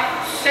Potifar,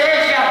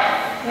 seja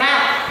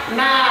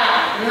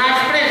nas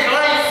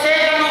prisões,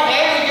 seja no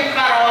reino de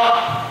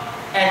Faraó,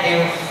 é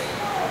Deus.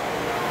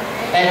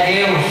 É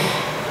Deus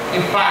que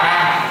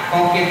fará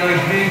com que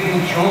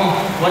 2021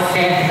 você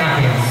entre na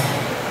bênção.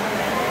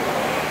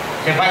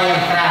 Você vai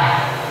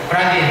entrar para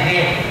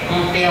viver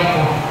um tempo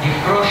de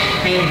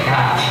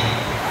prosperidade.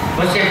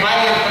 Você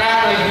vai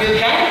entrar,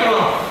 já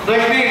entrou,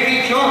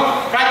 2021,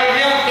 para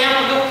viver um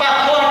tempo do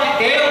favor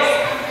de Deus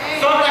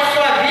sobre a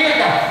sua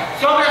vida,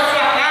 sobre a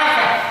sua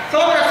casa,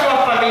 sobre a sua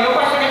família. Eu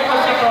gostaria que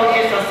você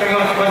aplaudisse ao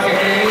Senhor, se você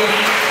crê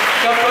nisso.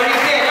 Eu estou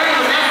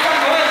liberando nessa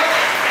noite,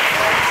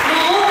 no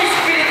mundo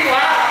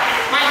espiritual,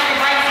 mas que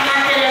vai se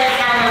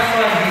materializar na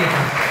sua vida.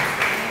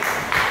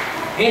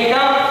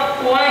 Então,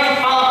 o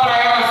anjo fala para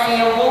ela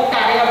assim: eu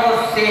voltarei a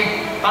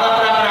você. Fala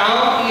para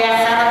Abraão, e a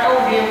Sara está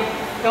ouvindo.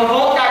 Eu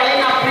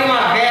voltarei na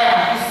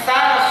primavera, e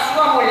Sara,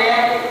 sua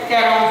mulher,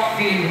 terá um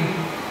filho.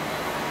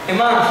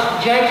 Irmãos,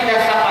 diante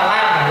dessa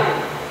palavra,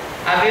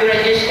 a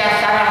Bíblia diz que a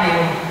Sara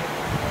riu.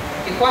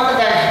 E quantas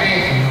das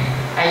vezes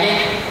a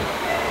gente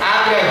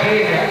abre a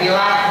Bíblia e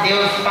lá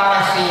Deus fala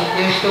assim: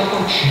 eu estou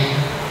contigo.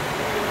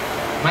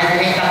 Mas a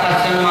gente está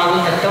passando uma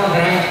luta tão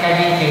grande que a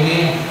gente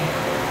ri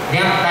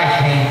dentro da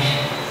gente.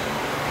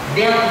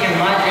 Dentro de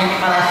nós a gente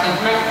fala assim: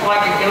 como é que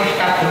pode Deus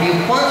estar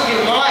comigo? Quantos de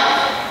nós,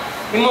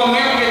 em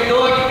momentos de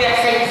dor, de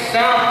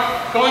perseguição,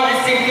 quando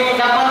nos sentimos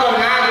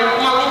abandonados,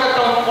 com uma luta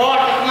tão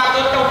forte, com uma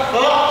dor tão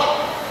forte,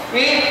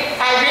 e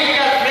a gente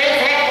às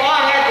vezes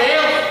recorre a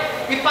Deus,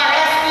 e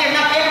parece que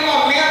naquele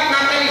momento,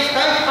 naquele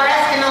instante, parece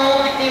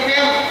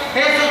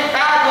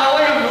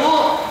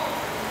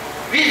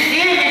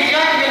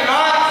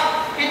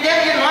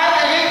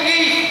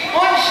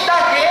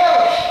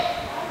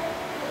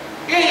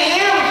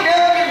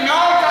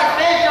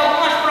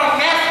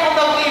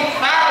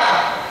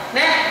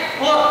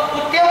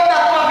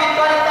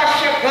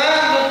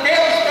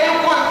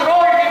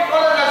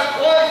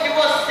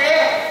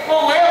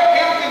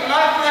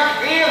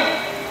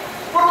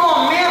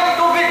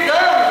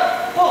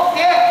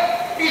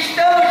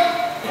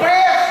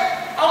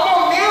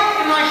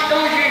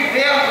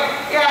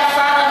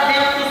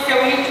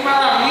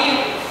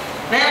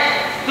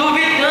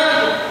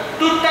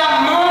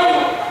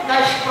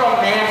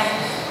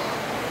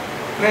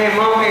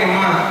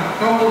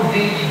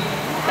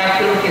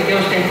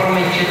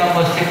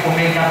você por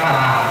meio da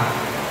palavra.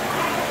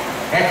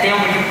 É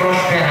tempo de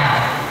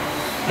prosperar.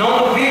 Não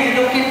duvide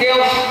do que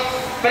Deus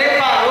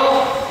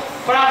preparou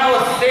para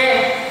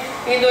você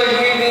em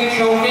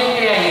 2021. Quem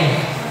crê aí?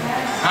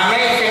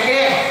 Amém? Você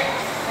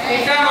crê?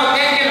 Então, não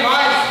tem de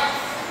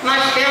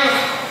nós temos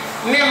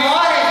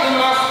memórias do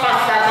nosso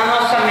passado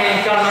na nossa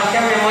mente. Ó, nós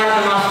temos memória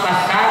do nosso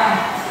passado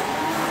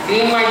e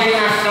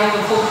imaginação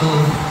do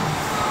futuro.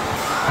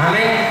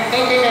 Amém?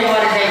 Quem tem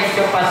memórias aí do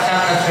seu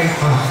passado, da sua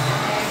infância?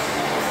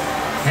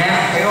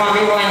 Né? Eu, um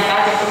amigo lá em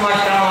casa, eu fui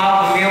mostrar um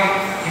álbum meu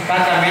de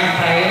casamento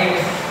para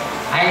ele.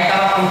 Aí ele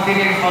estava com o filho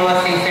e ele falou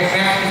assim: você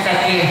pensa que isso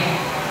aqui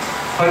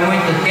foi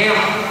muito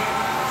tempo?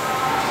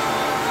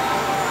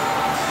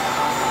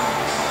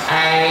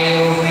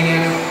 Aí o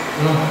menino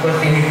não ficou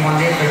sem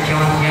responder, só tinha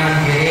 11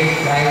 anos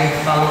direito. Aí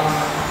ele falou: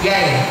 e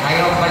aí? Aí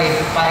eu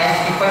falei: parece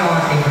que foi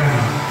ontem para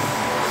mim.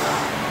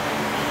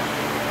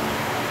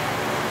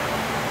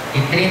 E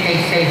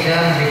 36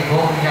 anos e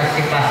pouco já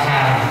se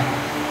passaram.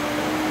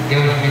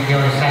 Deus me deu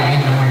essa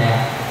linda mulher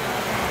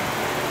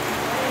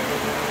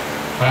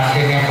para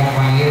ser minha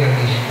companheira,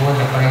 minha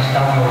esposa, para estar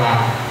ao meu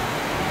lado.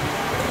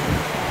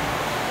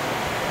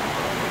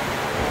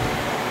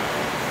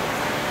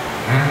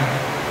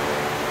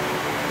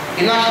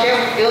 E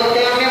eu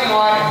tenho a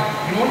memória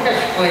de muitas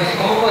coisas,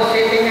 como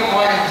você tem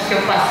memória do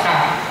seu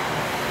passado.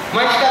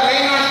 Mas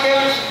também nós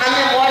temos a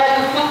memória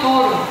do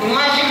futuro.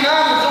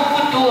 Imaginamos o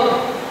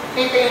futuro.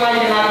 Quem tem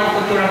imaginado um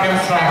futuro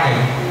abençoado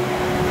aí?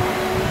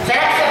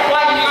 Será que você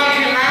pode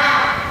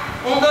imaginar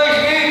um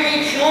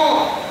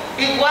 2021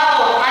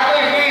 igual a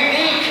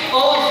 2020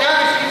 ou os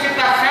anos que se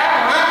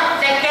passaram?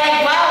 Você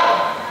quer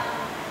igual?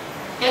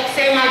 O que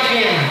você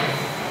imagina?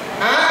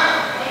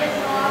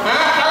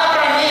 Fala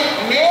para mim.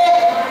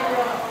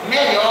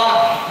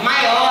 Melhor,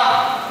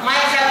 maior,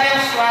 mais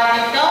abençoado.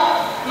 Então,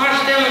 nós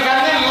temos a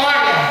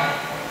memória,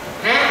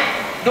 né,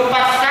 do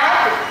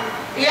passado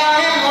e a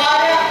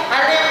memória,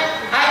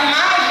 a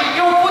imagem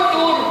de um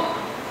futuro.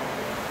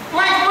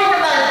 Mas muitas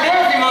das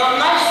vezes, irmãos,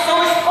 nós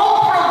somos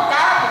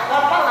confrontados com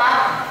a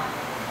palavra.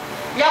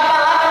 E a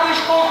palavra nos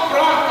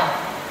confronta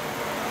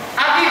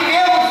a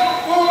vivermos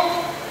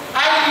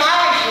a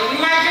imagem,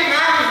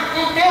 imaginarmos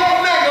um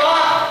tempo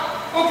melhor,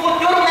 um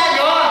futuro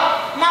melhor,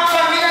 uma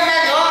família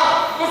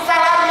melhor, um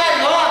salário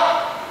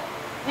melhor,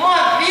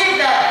 uma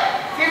vida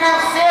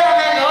financeira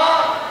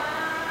melhor.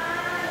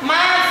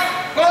 Mas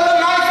quando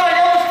nós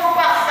olhamos para o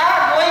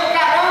passado ou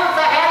encaramos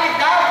a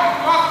realidade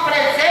do nosso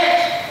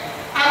presente,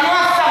 a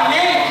nossa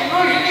mente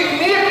nos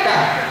limita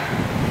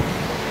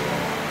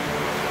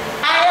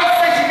a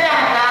essas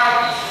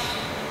verdades.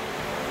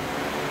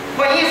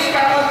 Foi isso que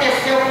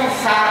aconteceu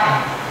com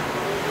Sara.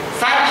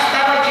 Sara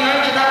estava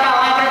diante da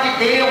palavra de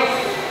Deus,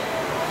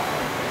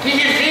 que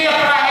dizia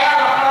para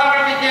ela, a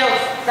palavra de Deus: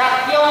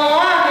 daqui a um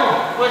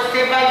ano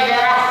você vai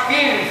gerar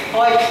filhos,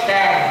 ó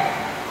estéril.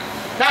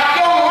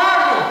 Daqui a um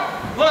ano,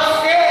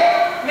 você,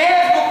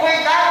 mesmo com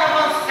idade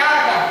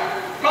avançada,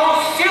 com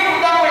o ciclo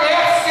da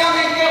mulher sendo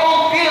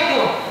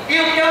interrompido e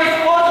o teu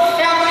esposo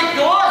sendo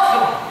idoso,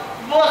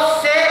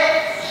 você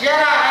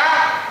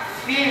gerará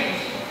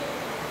filhos.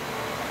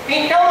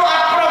 Então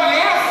a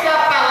promessa e a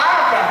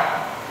palavra,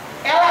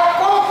 ela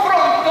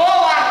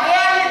confrontou a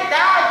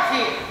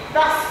realidade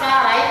da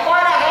Sara. E qual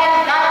era a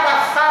realidade da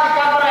Sara e de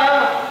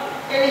Abraão?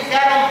 Eles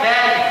eram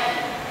velhos.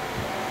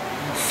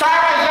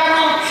 Sara já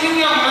não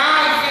tinha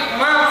mais,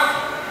 irmãos,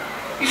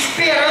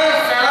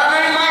 esperança. Ela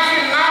não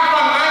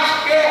imaginava mais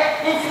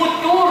ter um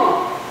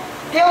futuro,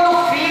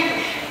 tendo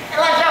filhos.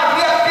 Ela já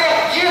havia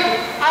perdido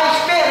a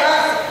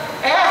esperança.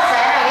 Essa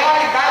era a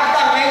realidade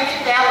da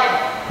mente dela.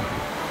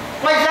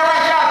 Pois ela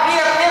já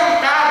havia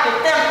tentado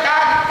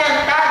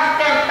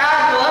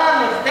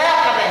anos,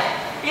 décadas,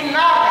 e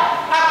nada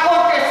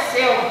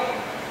aconteceu.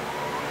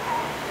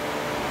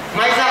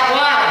 Mas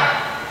agora,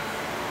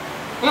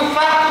 um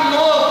fato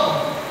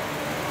novo.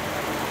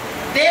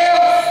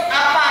 Deus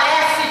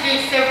aparece e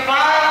diz: você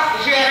vai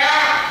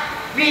gerar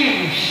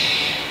filhos.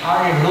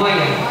 Aleluia.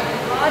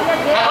 Glória a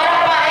Deus. Agora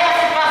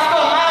aparece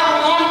pastor Mauro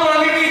no ano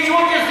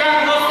 2021 dizendo: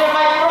 você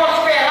vai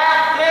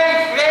prosperar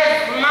 3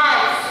 vezes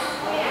mais.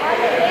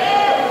 Glória a Deus.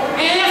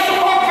 E isso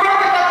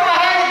confronta com a tua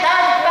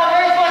realidade.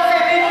 Talvez você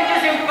vive um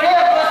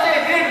desemprego, você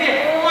vive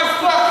uma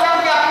situação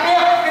de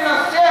aperto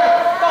financeiro,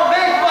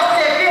 talvez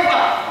você viva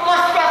uma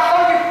situação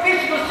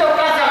difícil no seu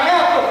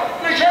casamento,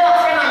 no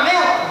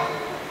relacionamento.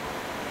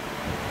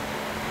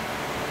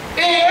 E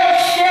eu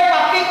chego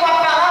aqui com a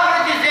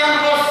palavra dizendo: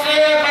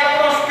 você vai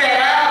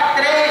prosperar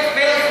 3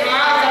 vezes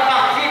mais a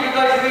partir de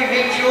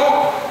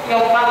 2021. E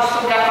eu falo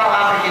sobre a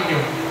palavra de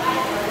Deus.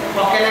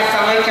 Porque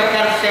nessa noite eu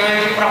quero ser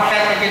anjo e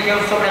profeta de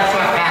Deus sobre a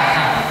sua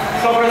casa,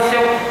 sobre o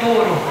seu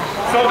futuro,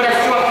 sobre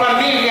a sua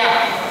família,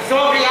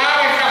 sobre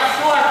áreas da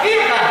sua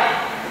vida.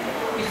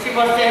 E se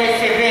você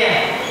receber,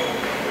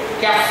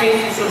 que assim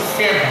se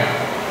suceda,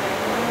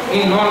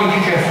 em nome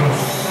de Jesus.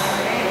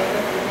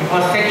 E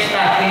você que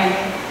está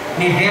aqui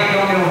me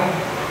vendo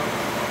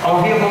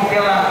ao vivo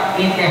pela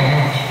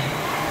internet,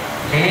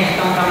 tem gente que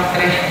não está me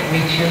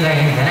transmitindo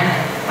ainda,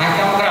 né? Mas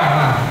estamos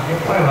gravando,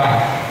 depois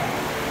vai.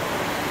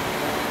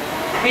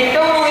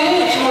 Então, no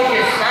íntimo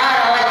de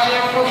Sara, ela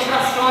tinha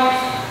frustrações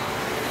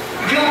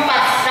de um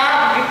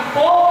passado de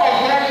poucas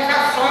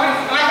realizações,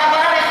 mas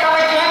agora ela estava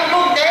diante de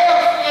um Deus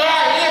que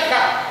realiza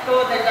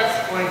todas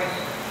as coisas.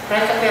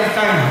 Presta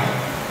atenção, irmão.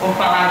 Vou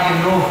falar de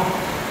novo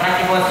para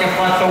que você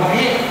possa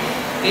ouvir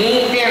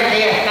e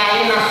entender,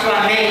 cair na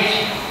sua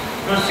mente,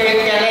 no seu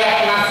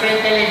intelecto, na sua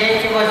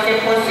inteligência, e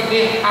você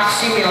conseguir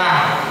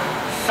assimilar.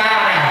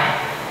 Sara,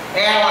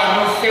 ela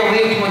no seu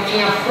íntimo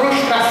tinha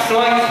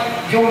frustrações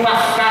de um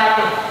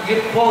passado de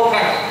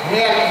poucas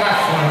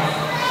realizações.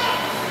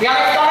 E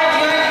ela estava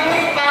diante de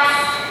um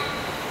impasse.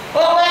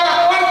 Ou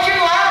ela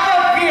continuava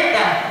a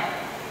vida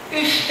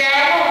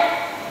estéril,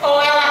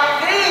 ou ela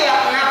cria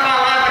na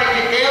palavra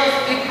de Deus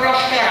e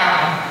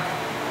prosperava.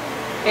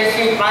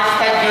 Esse impasse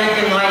está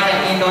diante de nós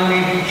aqui em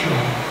 2021.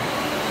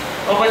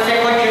 Ou você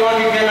continua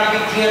vivendo a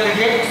vidinha do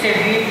jeito que você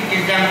vive,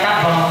 dizendo,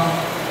 tá bom,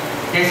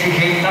 desse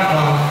jeito tá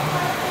bom.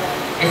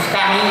 Esse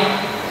carrinho,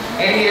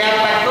 ele me leva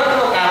para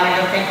todo lugar, mas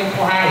eu tenho que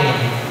empurrar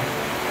ele.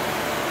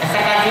 Essa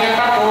casinha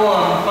tá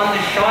boa, quando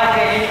chove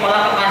a gente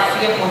coloca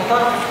bacia por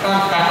todos os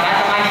cantos da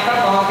casa, mas tá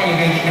bom, tem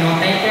gente que não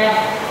tem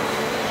teto.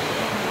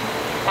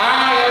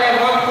 Ah, eu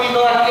levanto com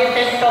dor aqui,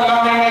 tenho que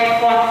tomar um remédio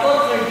forte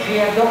todos os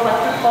dias, dor para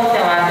tudo quanto é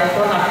lado, eu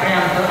tô na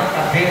perna, tô na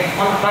cabeça,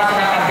 quando passa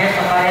na cabeça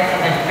aparece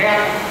nas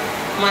pernas,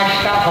 mas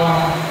tá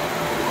bom.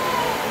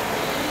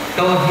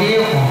 Tô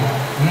vivo,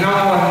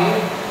 não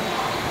morri.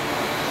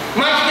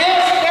 Mas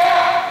Deus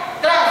quer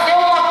trazer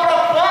uma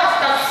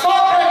proposta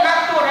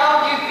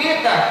sobrenatural de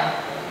vida,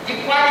 de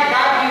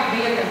qualidade de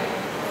vida.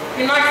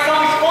 E nós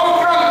somos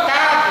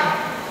confrontados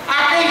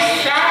a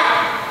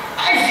deixar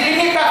as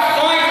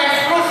limitações, as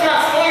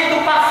frustrações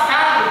do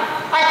passado,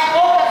 as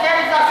poucas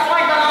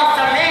realizações da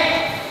nossa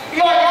mente e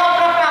olhar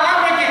para a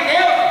palavra de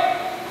Deus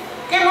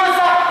que nos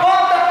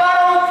aponta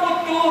para um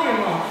futuro,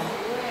 irmãos,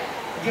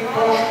 de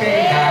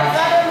prosperidade.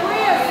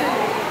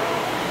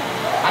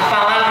 A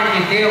palavra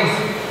de Deus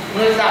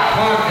nos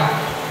aponta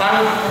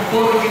para um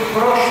futuro de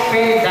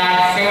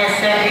prosperidade. Você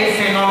recebe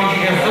isso em nome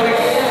de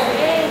Jesus?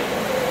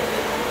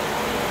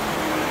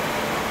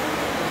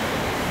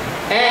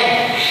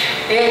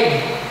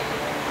 Ei,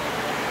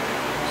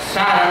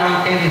 Sara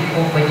não teve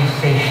culpa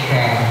de ser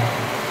estéril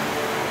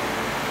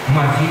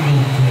uma vida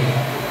inteira.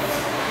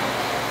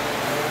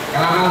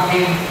 Ela não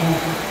teve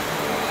culpa.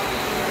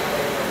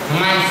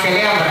 Mas você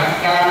lembra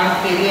que ela não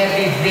queria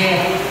viver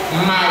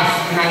mais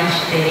na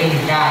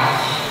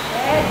esterilidade?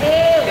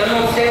 Eu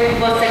não sei o que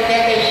você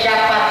quer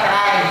deixar para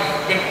trás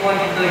depois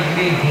de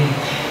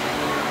 2020.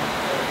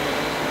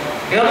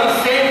 Eu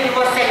não sei o que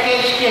você quer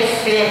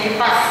esquecer, que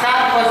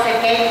passado você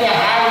quer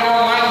enterrar e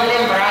não mais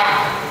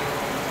lembrar.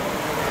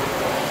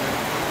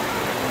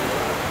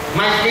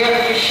 Mas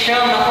Deus te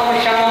chama,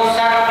 como chamou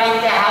Sara, para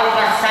enterrar o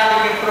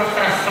passado de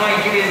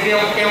frustrações, de viver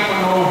um tempo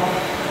novo.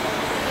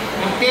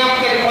 Um tempo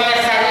que Ele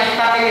começaria a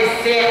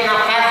estabelecer na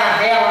casa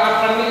dela,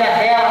 na família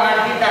dela,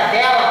 na vida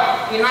dela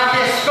e na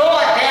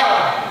pessoa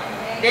dela.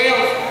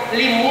 Deus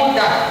lhe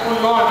muda o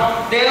nome,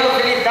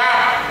 Deus lhe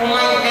dá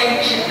uma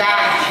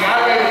identidade,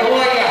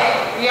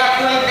 aleluia, e a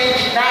tua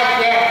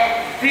identidade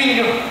é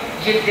filho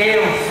de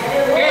Deus,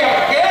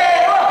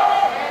 herdeiro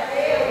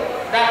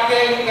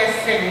daquele que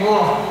é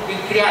Senhor e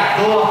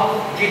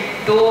Criador de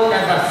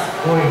todas as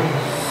coisas.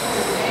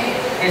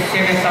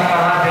 Receba essa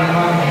palavra em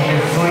nome de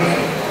Jesus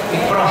e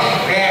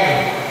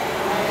prospere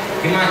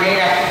de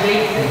maneira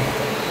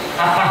clara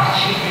a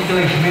partir de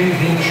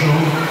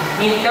 2021.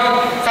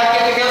 Então, sabe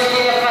o que Deus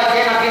queria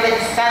fazer na vida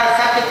de Sara?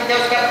 Sabe o que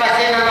Deus quer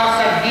fazer na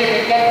nossa vida?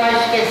 Ele quer que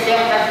nós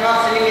esquecemos das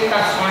nossas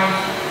limitações.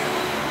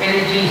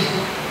 Ele diz,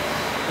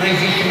 não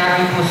existe nada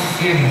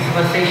impossível. Se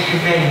você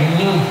estiver em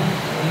mim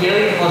e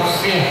eu em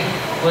você,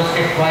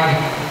 você pode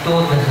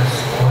todas as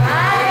coisas.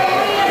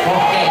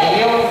 Porque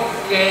eu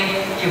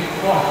quem te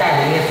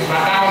fortaleço.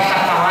 Agarra essa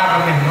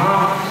palavra, meu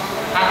irmão.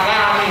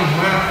 Agarra minha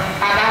irmã.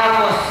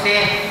 Agarra você.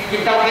 Que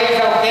talvez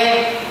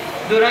alguém,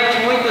 durante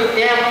muito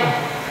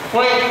tempo,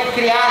 foi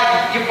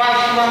criado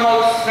debaixo de uma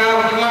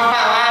maldição, de uma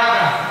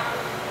palavra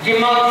de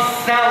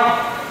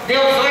maldição.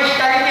 Deus hoje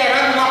está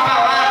liberando uma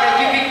palavra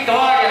de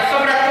vitória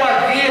sobre a tua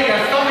vida,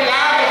 sobre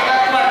áreas da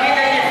tua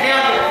vida,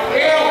 dizendo,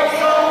 eu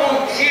sou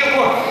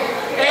contigo,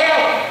 eu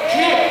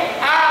te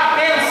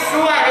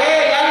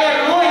abençoarei,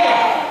 aleluia.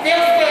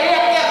 Deus queria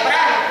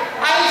quebrar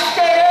a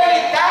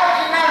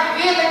esterilidade na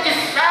vida de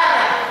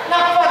Sara, na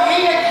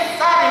família de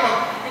Sara, irmão.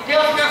 E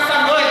Deus nessa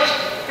noite,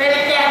 Ele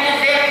quer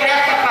dizer por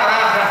essa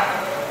palavra,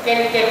 que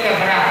Ele quer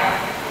quebrar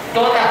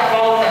toda a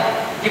falta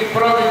de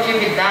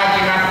produtividade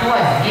na tua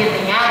vida,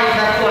 em áreas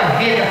da tua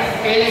vida.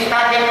 Ele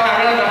está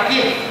declarando aqui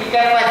que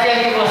quer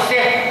fazer de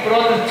você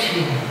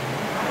produtivo.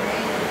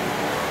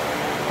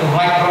 Tu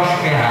vai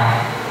prosperar.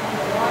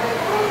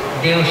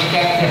 Deus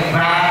quer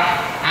quebrar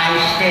a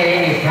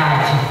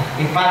esterilidade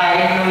e para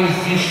Ele não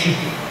existe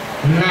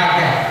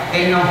nada que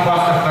Ele não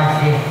possa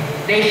fazer.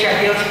 Deixa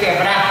Deus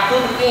quebrar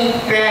tudo que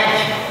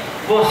impede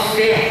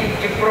você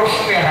de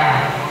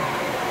prosperar,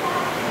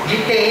 de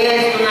ter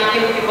êxito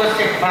naquilo que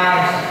você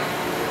faz.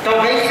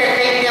 Talvez você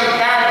tenha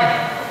tentado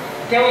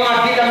ter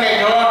uma vida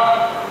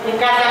melhor, um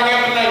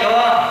casamento melhor,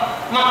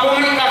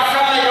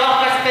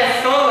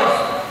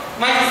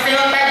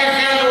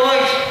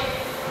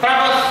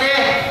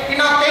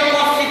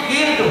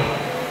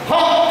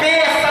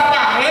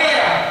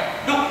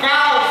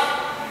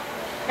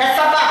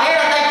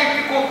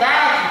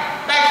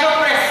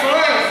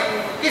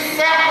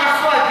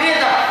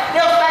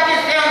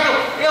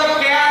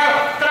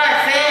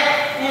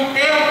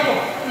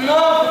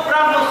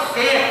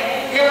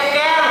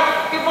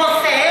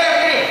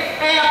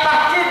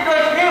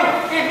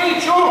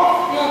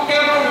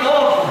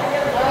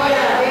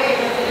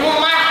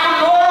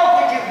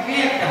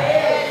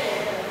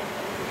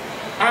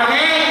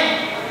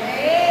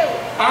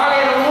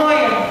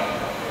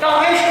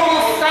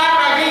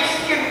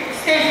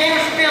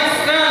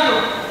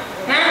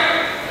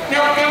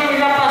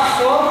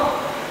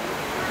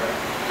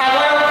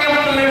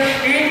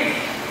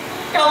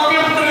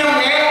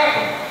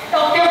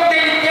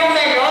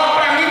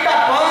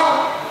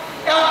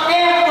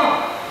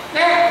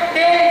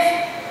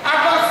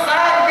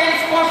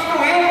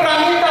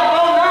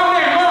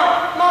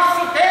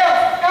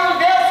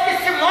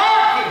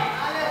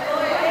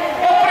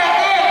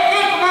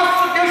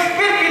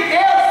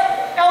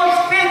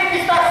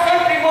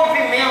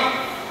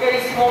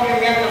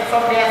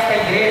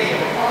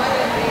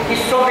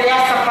 sobre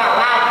essa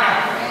palavra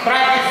para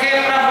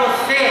dizer para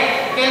você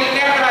que Ele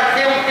quer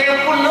trazer um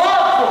tempo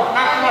novo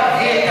na sua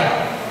vida.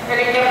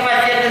 Ele quer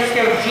fazer dos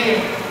seus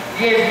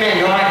dias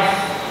melhores,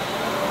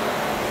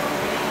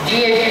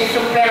 dias de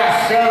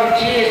superação,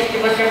 dias que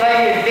você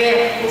vai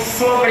viver o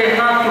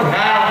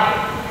sobrenatural.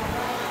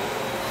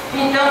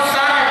 Então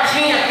Sara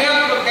tinha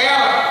dentro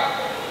dela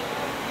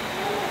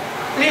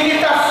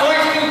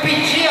limitações que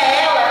impediam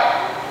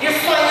ela de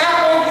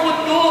sonhar com o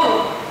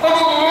futuro,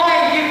 como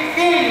mãe de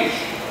filhos.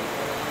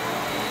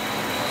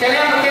 Você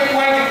lembra o que o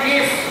anjo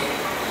disse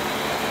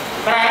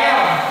para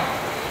ela?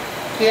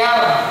 Que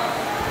ela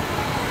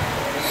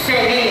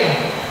seria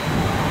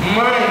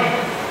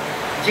mãe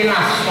de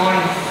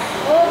nações,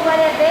 Oh,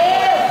 glória a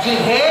Deus. de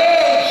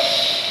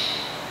reis.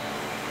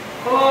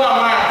 Oh,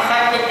 amado,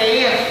 sabe o que é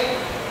isso?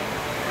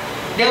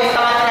 Deus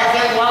estava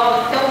trazendo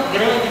algo tão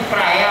grande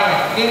para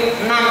ela, que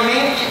na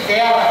mente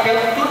dela,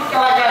 pelo tudo que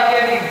ela já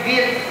havia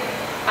vivido,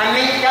 a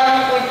mente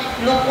dela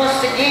não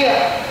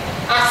conseguia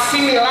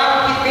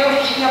assimilar o que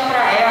Deus tinha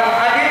para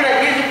ela. A Bíblia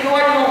diz que o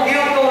olho não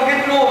viu, que o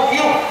ouvido não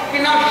ouviu, que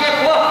não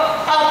chegou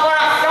ao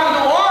coração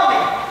do homem.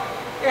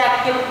 É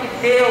aquilo que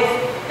Deus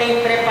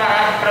tem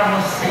preparado para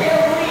você.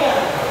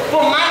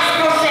 Por mais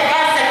que eu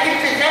chegasse aqui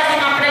e fizesse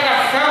uma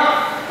pregação,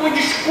 um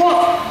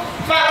discurso,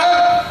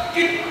 falando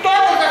de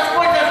todas as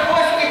coisas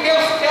boas que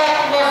Deus quer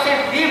que você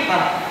viva,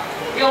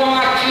 eu não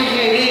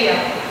atingiria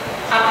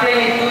a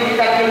plenitude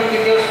daquilo que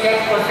Deus quer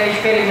que você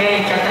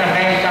experimente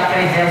através da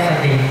presença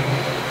dEle.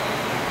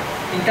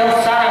 Então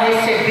Sara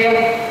recebeu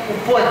o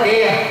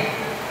poder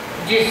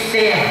de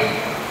ser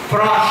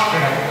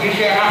próspera, de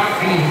gerar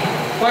filhos.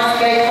 Quantos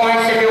que vão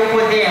receber o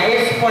poder,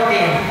 esse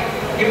poder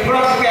de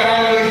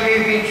prosperar em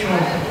 2021?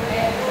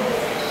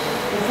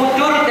 O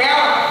futuro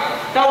dela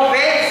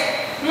talvez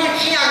não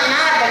tinha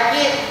nada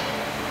que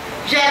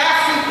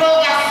gerasse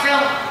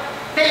empolgação.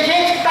 Tem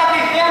gente que está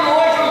vivendo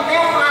hoje um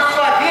tempo na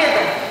sua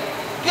vida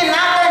que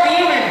nada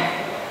anima, irmão.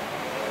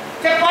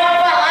 Você pode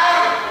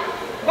falar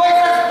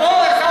coisas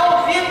boas ao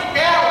ouvido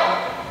dela,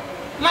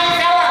 mas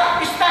ela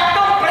está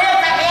tão presa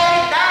à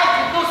realidade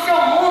do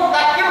seu mundo,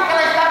 daquilo que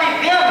ela está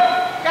vivendo,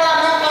 que ela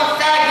não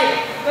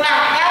consegue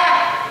largar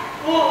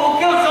o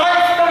que os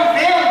olhos estão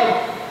vendo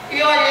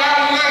e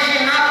olhar,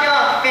 imaginar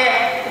pela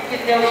fé o que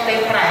Deus tem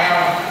para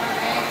ela.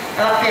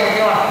 Ela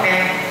perdeu a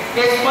fé.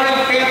 Esse foi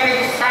um tempo em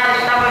que Sara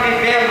estava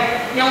vivendo,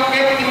 e é um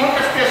tempo que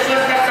muitas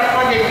pessoas com essa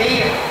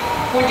pandemia,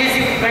 com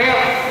desemprego,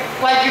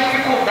 com a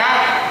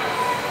dificuldade,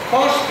 com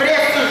os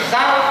preços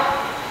altos,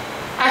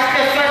 as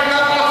pessoas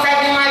não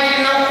conseguem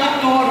imaginar o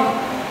futuro.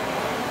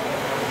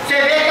 Você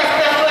vê que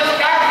as pessoas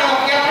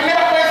casam e a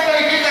primeira coisa que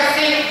ele diz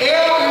assim: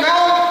 eu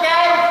não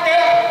quero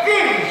ter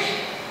filhos.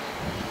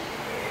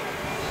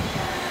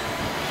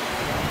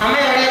 A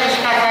maioria dos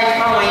casais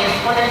falam isso.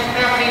 Quando eles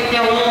pensam em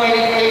ter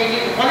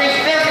um, quando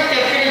eles pensam em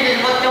ter filho, eles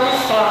dizem: vou ter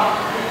um só.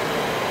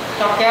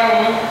 Só quero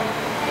um.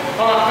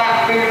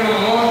 Colocar filho no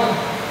mundo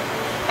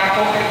está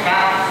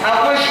complicado.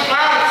 Alguns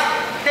pais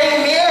têm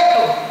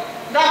medo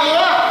da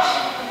morte,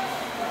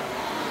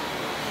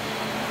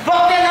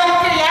 porque não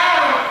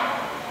criaram,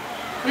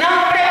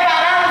 não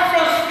prepararam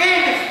seus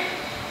filhos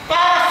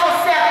para a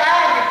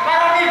sociedade,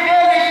 para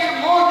viver neste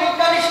mundo.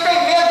 Então eles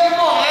têm medo de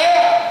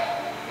morrer,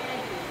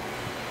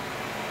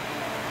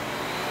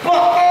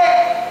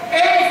 porque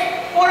eles,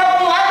 por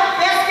algum lado,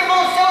 pensam que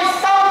vão ser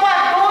os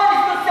salvadores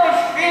dos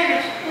seus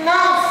filhos.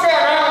 Não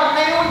serão.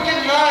 Nenhum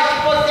de nós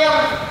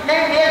podemos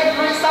nem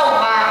mesmo nos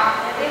salvar.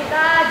 É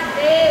verdade,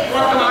 Deus.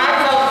 Quanto mais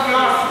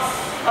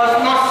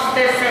aos nossos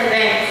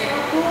descendentes.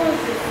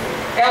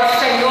 É o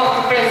Senhor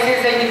que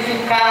precisa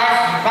edificar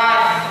as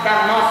bases da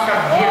nossa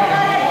vida.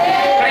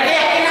 Preguei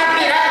aqui na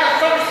virada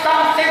sobre o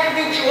Salmo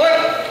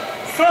 128,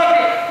 sobre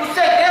o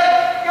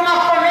segredo de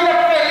uma família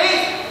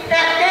feliz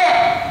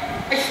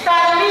é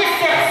estar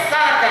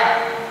alicerçada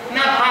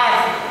na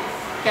base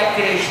que é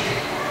Cristo.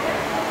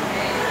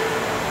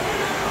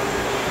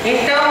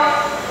 Então,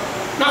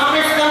 nós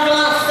precisamos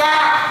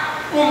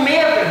lançar o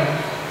medo,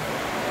 irmão.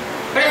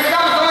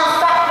 Precisamos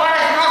lançar fora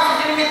as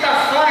nossas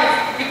limitações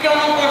de que eu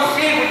não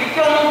consigo, de que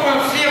eu não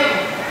consigo.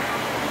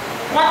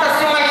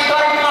 Conta-se uma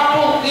história de uma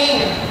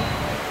porquinha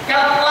que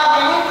ela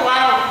pulava muito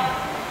alto.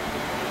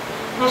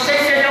 Não sei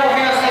se você já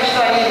ouviu essa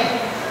historinha.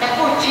 É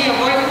curtinha,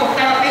 vou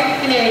encurtar ela bem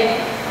pequenininha.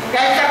 E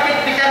aí sabe o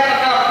que fizeram com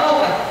aquela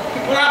porca que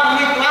pulava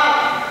muito alto?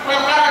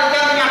 Colocaram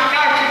dentro de uma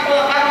caixa e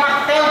colocaram uma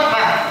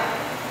tampa.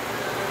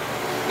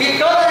 E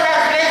todas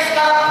as vezes que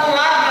ela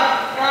pulava,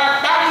 ela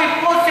dava um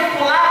impulso e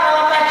pulava,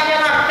 ela batia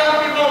na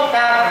tampa e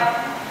voltava.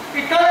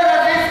 E todas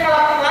as vezes que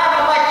ela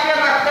pulava, batia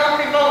na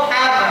tampa e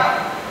voltava.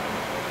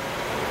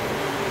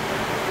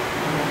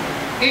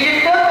 E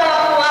de tanto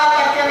ela pular,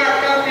 bater na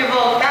tampa e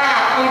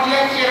voltar, um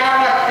dia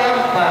tirava a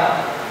tampa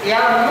e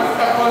ela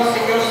nunca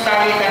conseguiu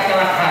sair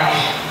daquela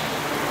caixa.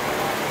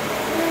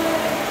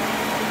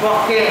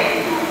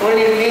 Porque o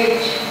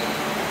limite,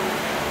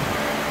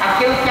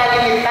 aquilo que a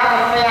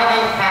limitava foi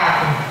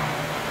arrancado,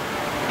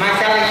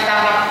 mas ela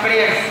estava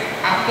presa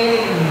àquele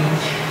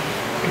limite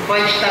que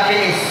foi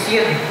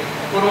estabelecido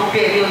por um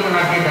período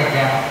na vida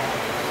dela.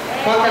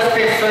 Quantas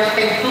pessoas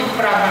têm tudo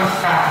para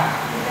avançar,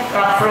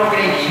 para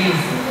progredir,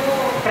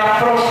 para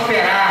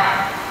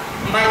prosperar,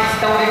 mas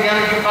estão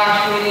vivendo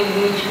debaixo de um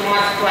limite, de uma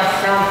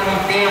situação, de um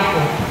tempo,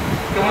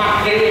 de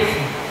uma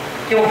crise,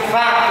 que um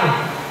fato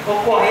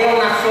ocorreu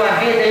na sua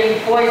vida e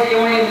impôs de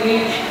um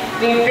limite,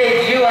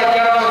 impediu a de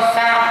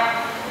avançar.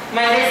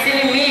 Mas esse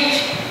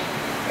limite,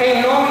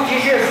 em nome de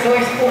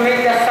Jesus, por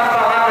meio dessa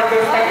palavra,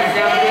 Deus está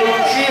dizendo: eu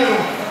tiro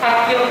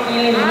aquilo que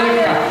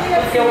limita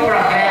o teu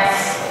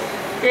progresso,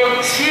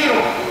 eu tiro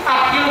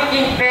aquilo que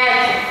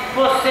impede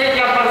você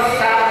de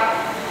avançar,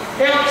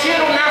 eu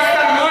tiro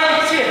nesta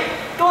noite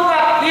tudo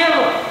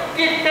aquilo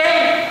que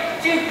tem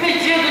te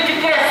impedido de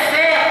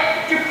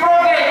crescer, de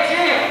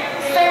progredir.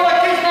 O Senhor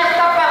diz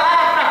nesta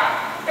palavra: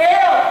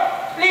 eu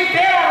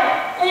libero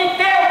um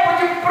tempo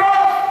de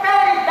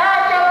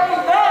prosperidade e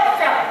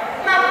abundância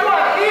na tua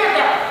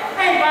vida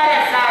em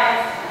várias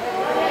áreas.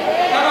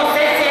 Eu não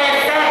sei se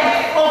recebe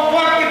ou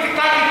pode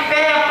ficar de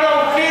pé para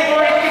ouvir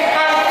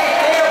glorificar o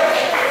Deus,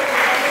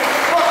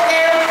 porque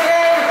eu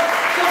creio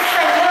que o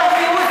Senhor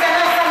me usa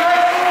nessa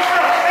noite como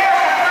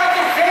profeta para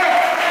dizer: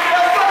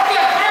 eu estou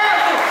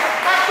quebrando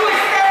a tua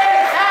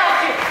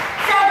esterilidade.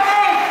 Se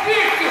alguém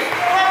disse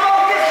ou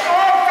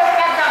amaldiçoou o seu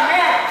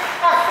casamento,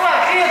 a sua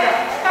vida,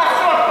 a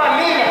sua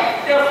família,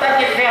 Deus está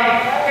dizendo: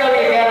 eu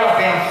libero a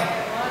bênção,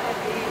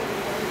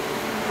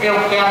 eu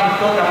quebro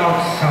toda a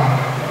maldição.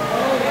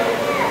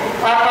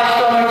 Ah,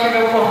 pastor, não tive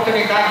a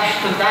oportunidade de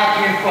estudar,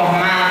 de me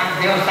formar.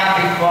 Deus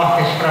abre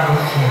portas para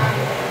você,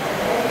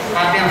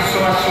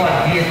 abençoa a sua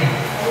vida,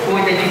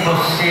 cuida de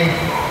você.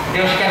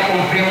 Deus quer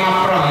cumprir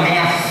uma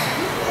promessa.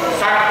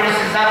 Sara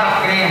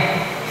precisava crer,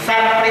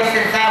 Sara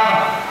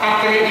precisava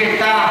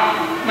acreditar,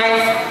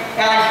 mas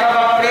ela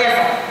estava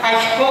presa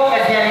às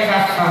poucas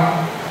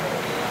realizações.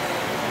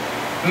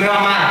 Meu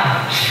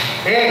amado,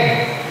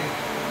 ei,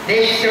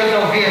 deixe seus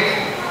ouvidos,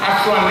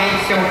 a sua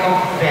mente ser um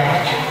campo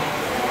fértil.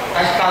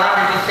 As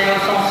palavras do Senhor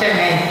são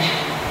semente.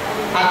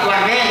 A tua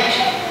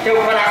mente, teu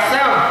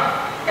coração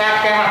é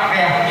a terra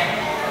fértil.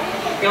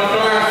 Eu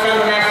estou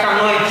lançando nessa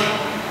noite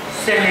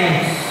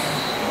sementes.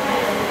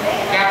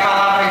 É a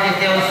palavra de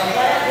Deus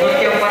no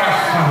teu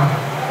coração.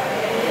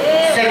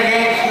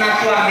 Sementes na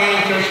tua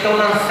mente. Eu estou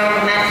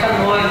lançando nessa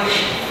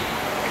noite,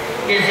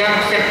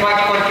 dizendo que você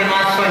pode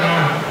continuar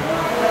sonhando.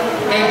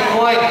 Quem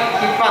foi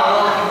que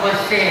falou que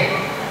você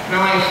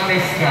não é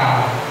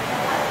especial?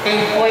 Quem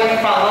foi que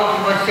falou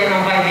que você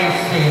não vai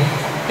vencer?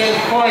 Quem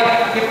foi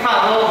que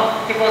falou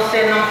que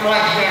você não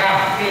pode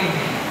gerar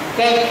filhos?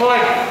 Quem foi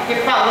que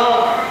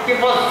falou que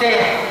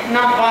você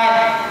não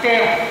vai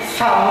ter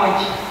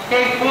saúde?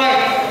 Quem foi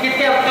que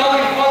tentou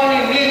impor um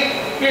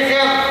limite,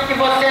 dizendo que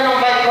você não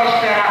vai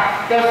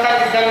prosperar? Deus está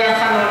dizendo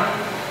nessa noite: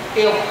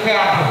 eu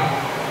quebro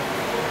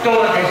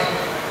todas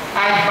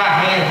as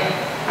barreiras,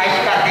 as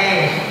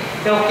cadeias,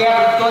 eu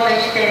quebro toda a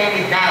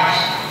esterilidade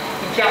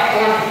e te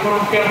aponto por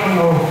um tempo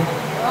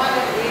novo.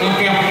 Um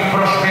tempo de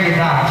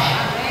prosperidade.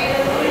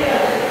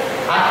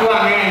 A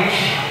tua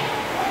mente,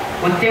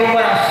 o teu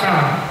coração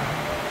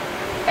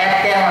é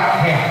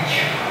terra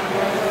fértil.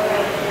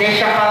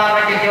 Deixa a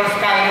palavra de Deus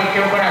cair no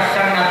teu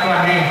coração e na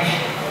tua mente.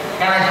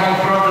 Elas vão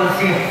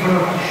produzir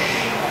frutos.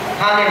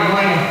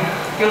 Aleluia.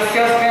 Que os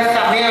seus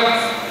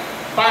pensamentos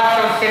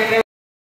passam a ser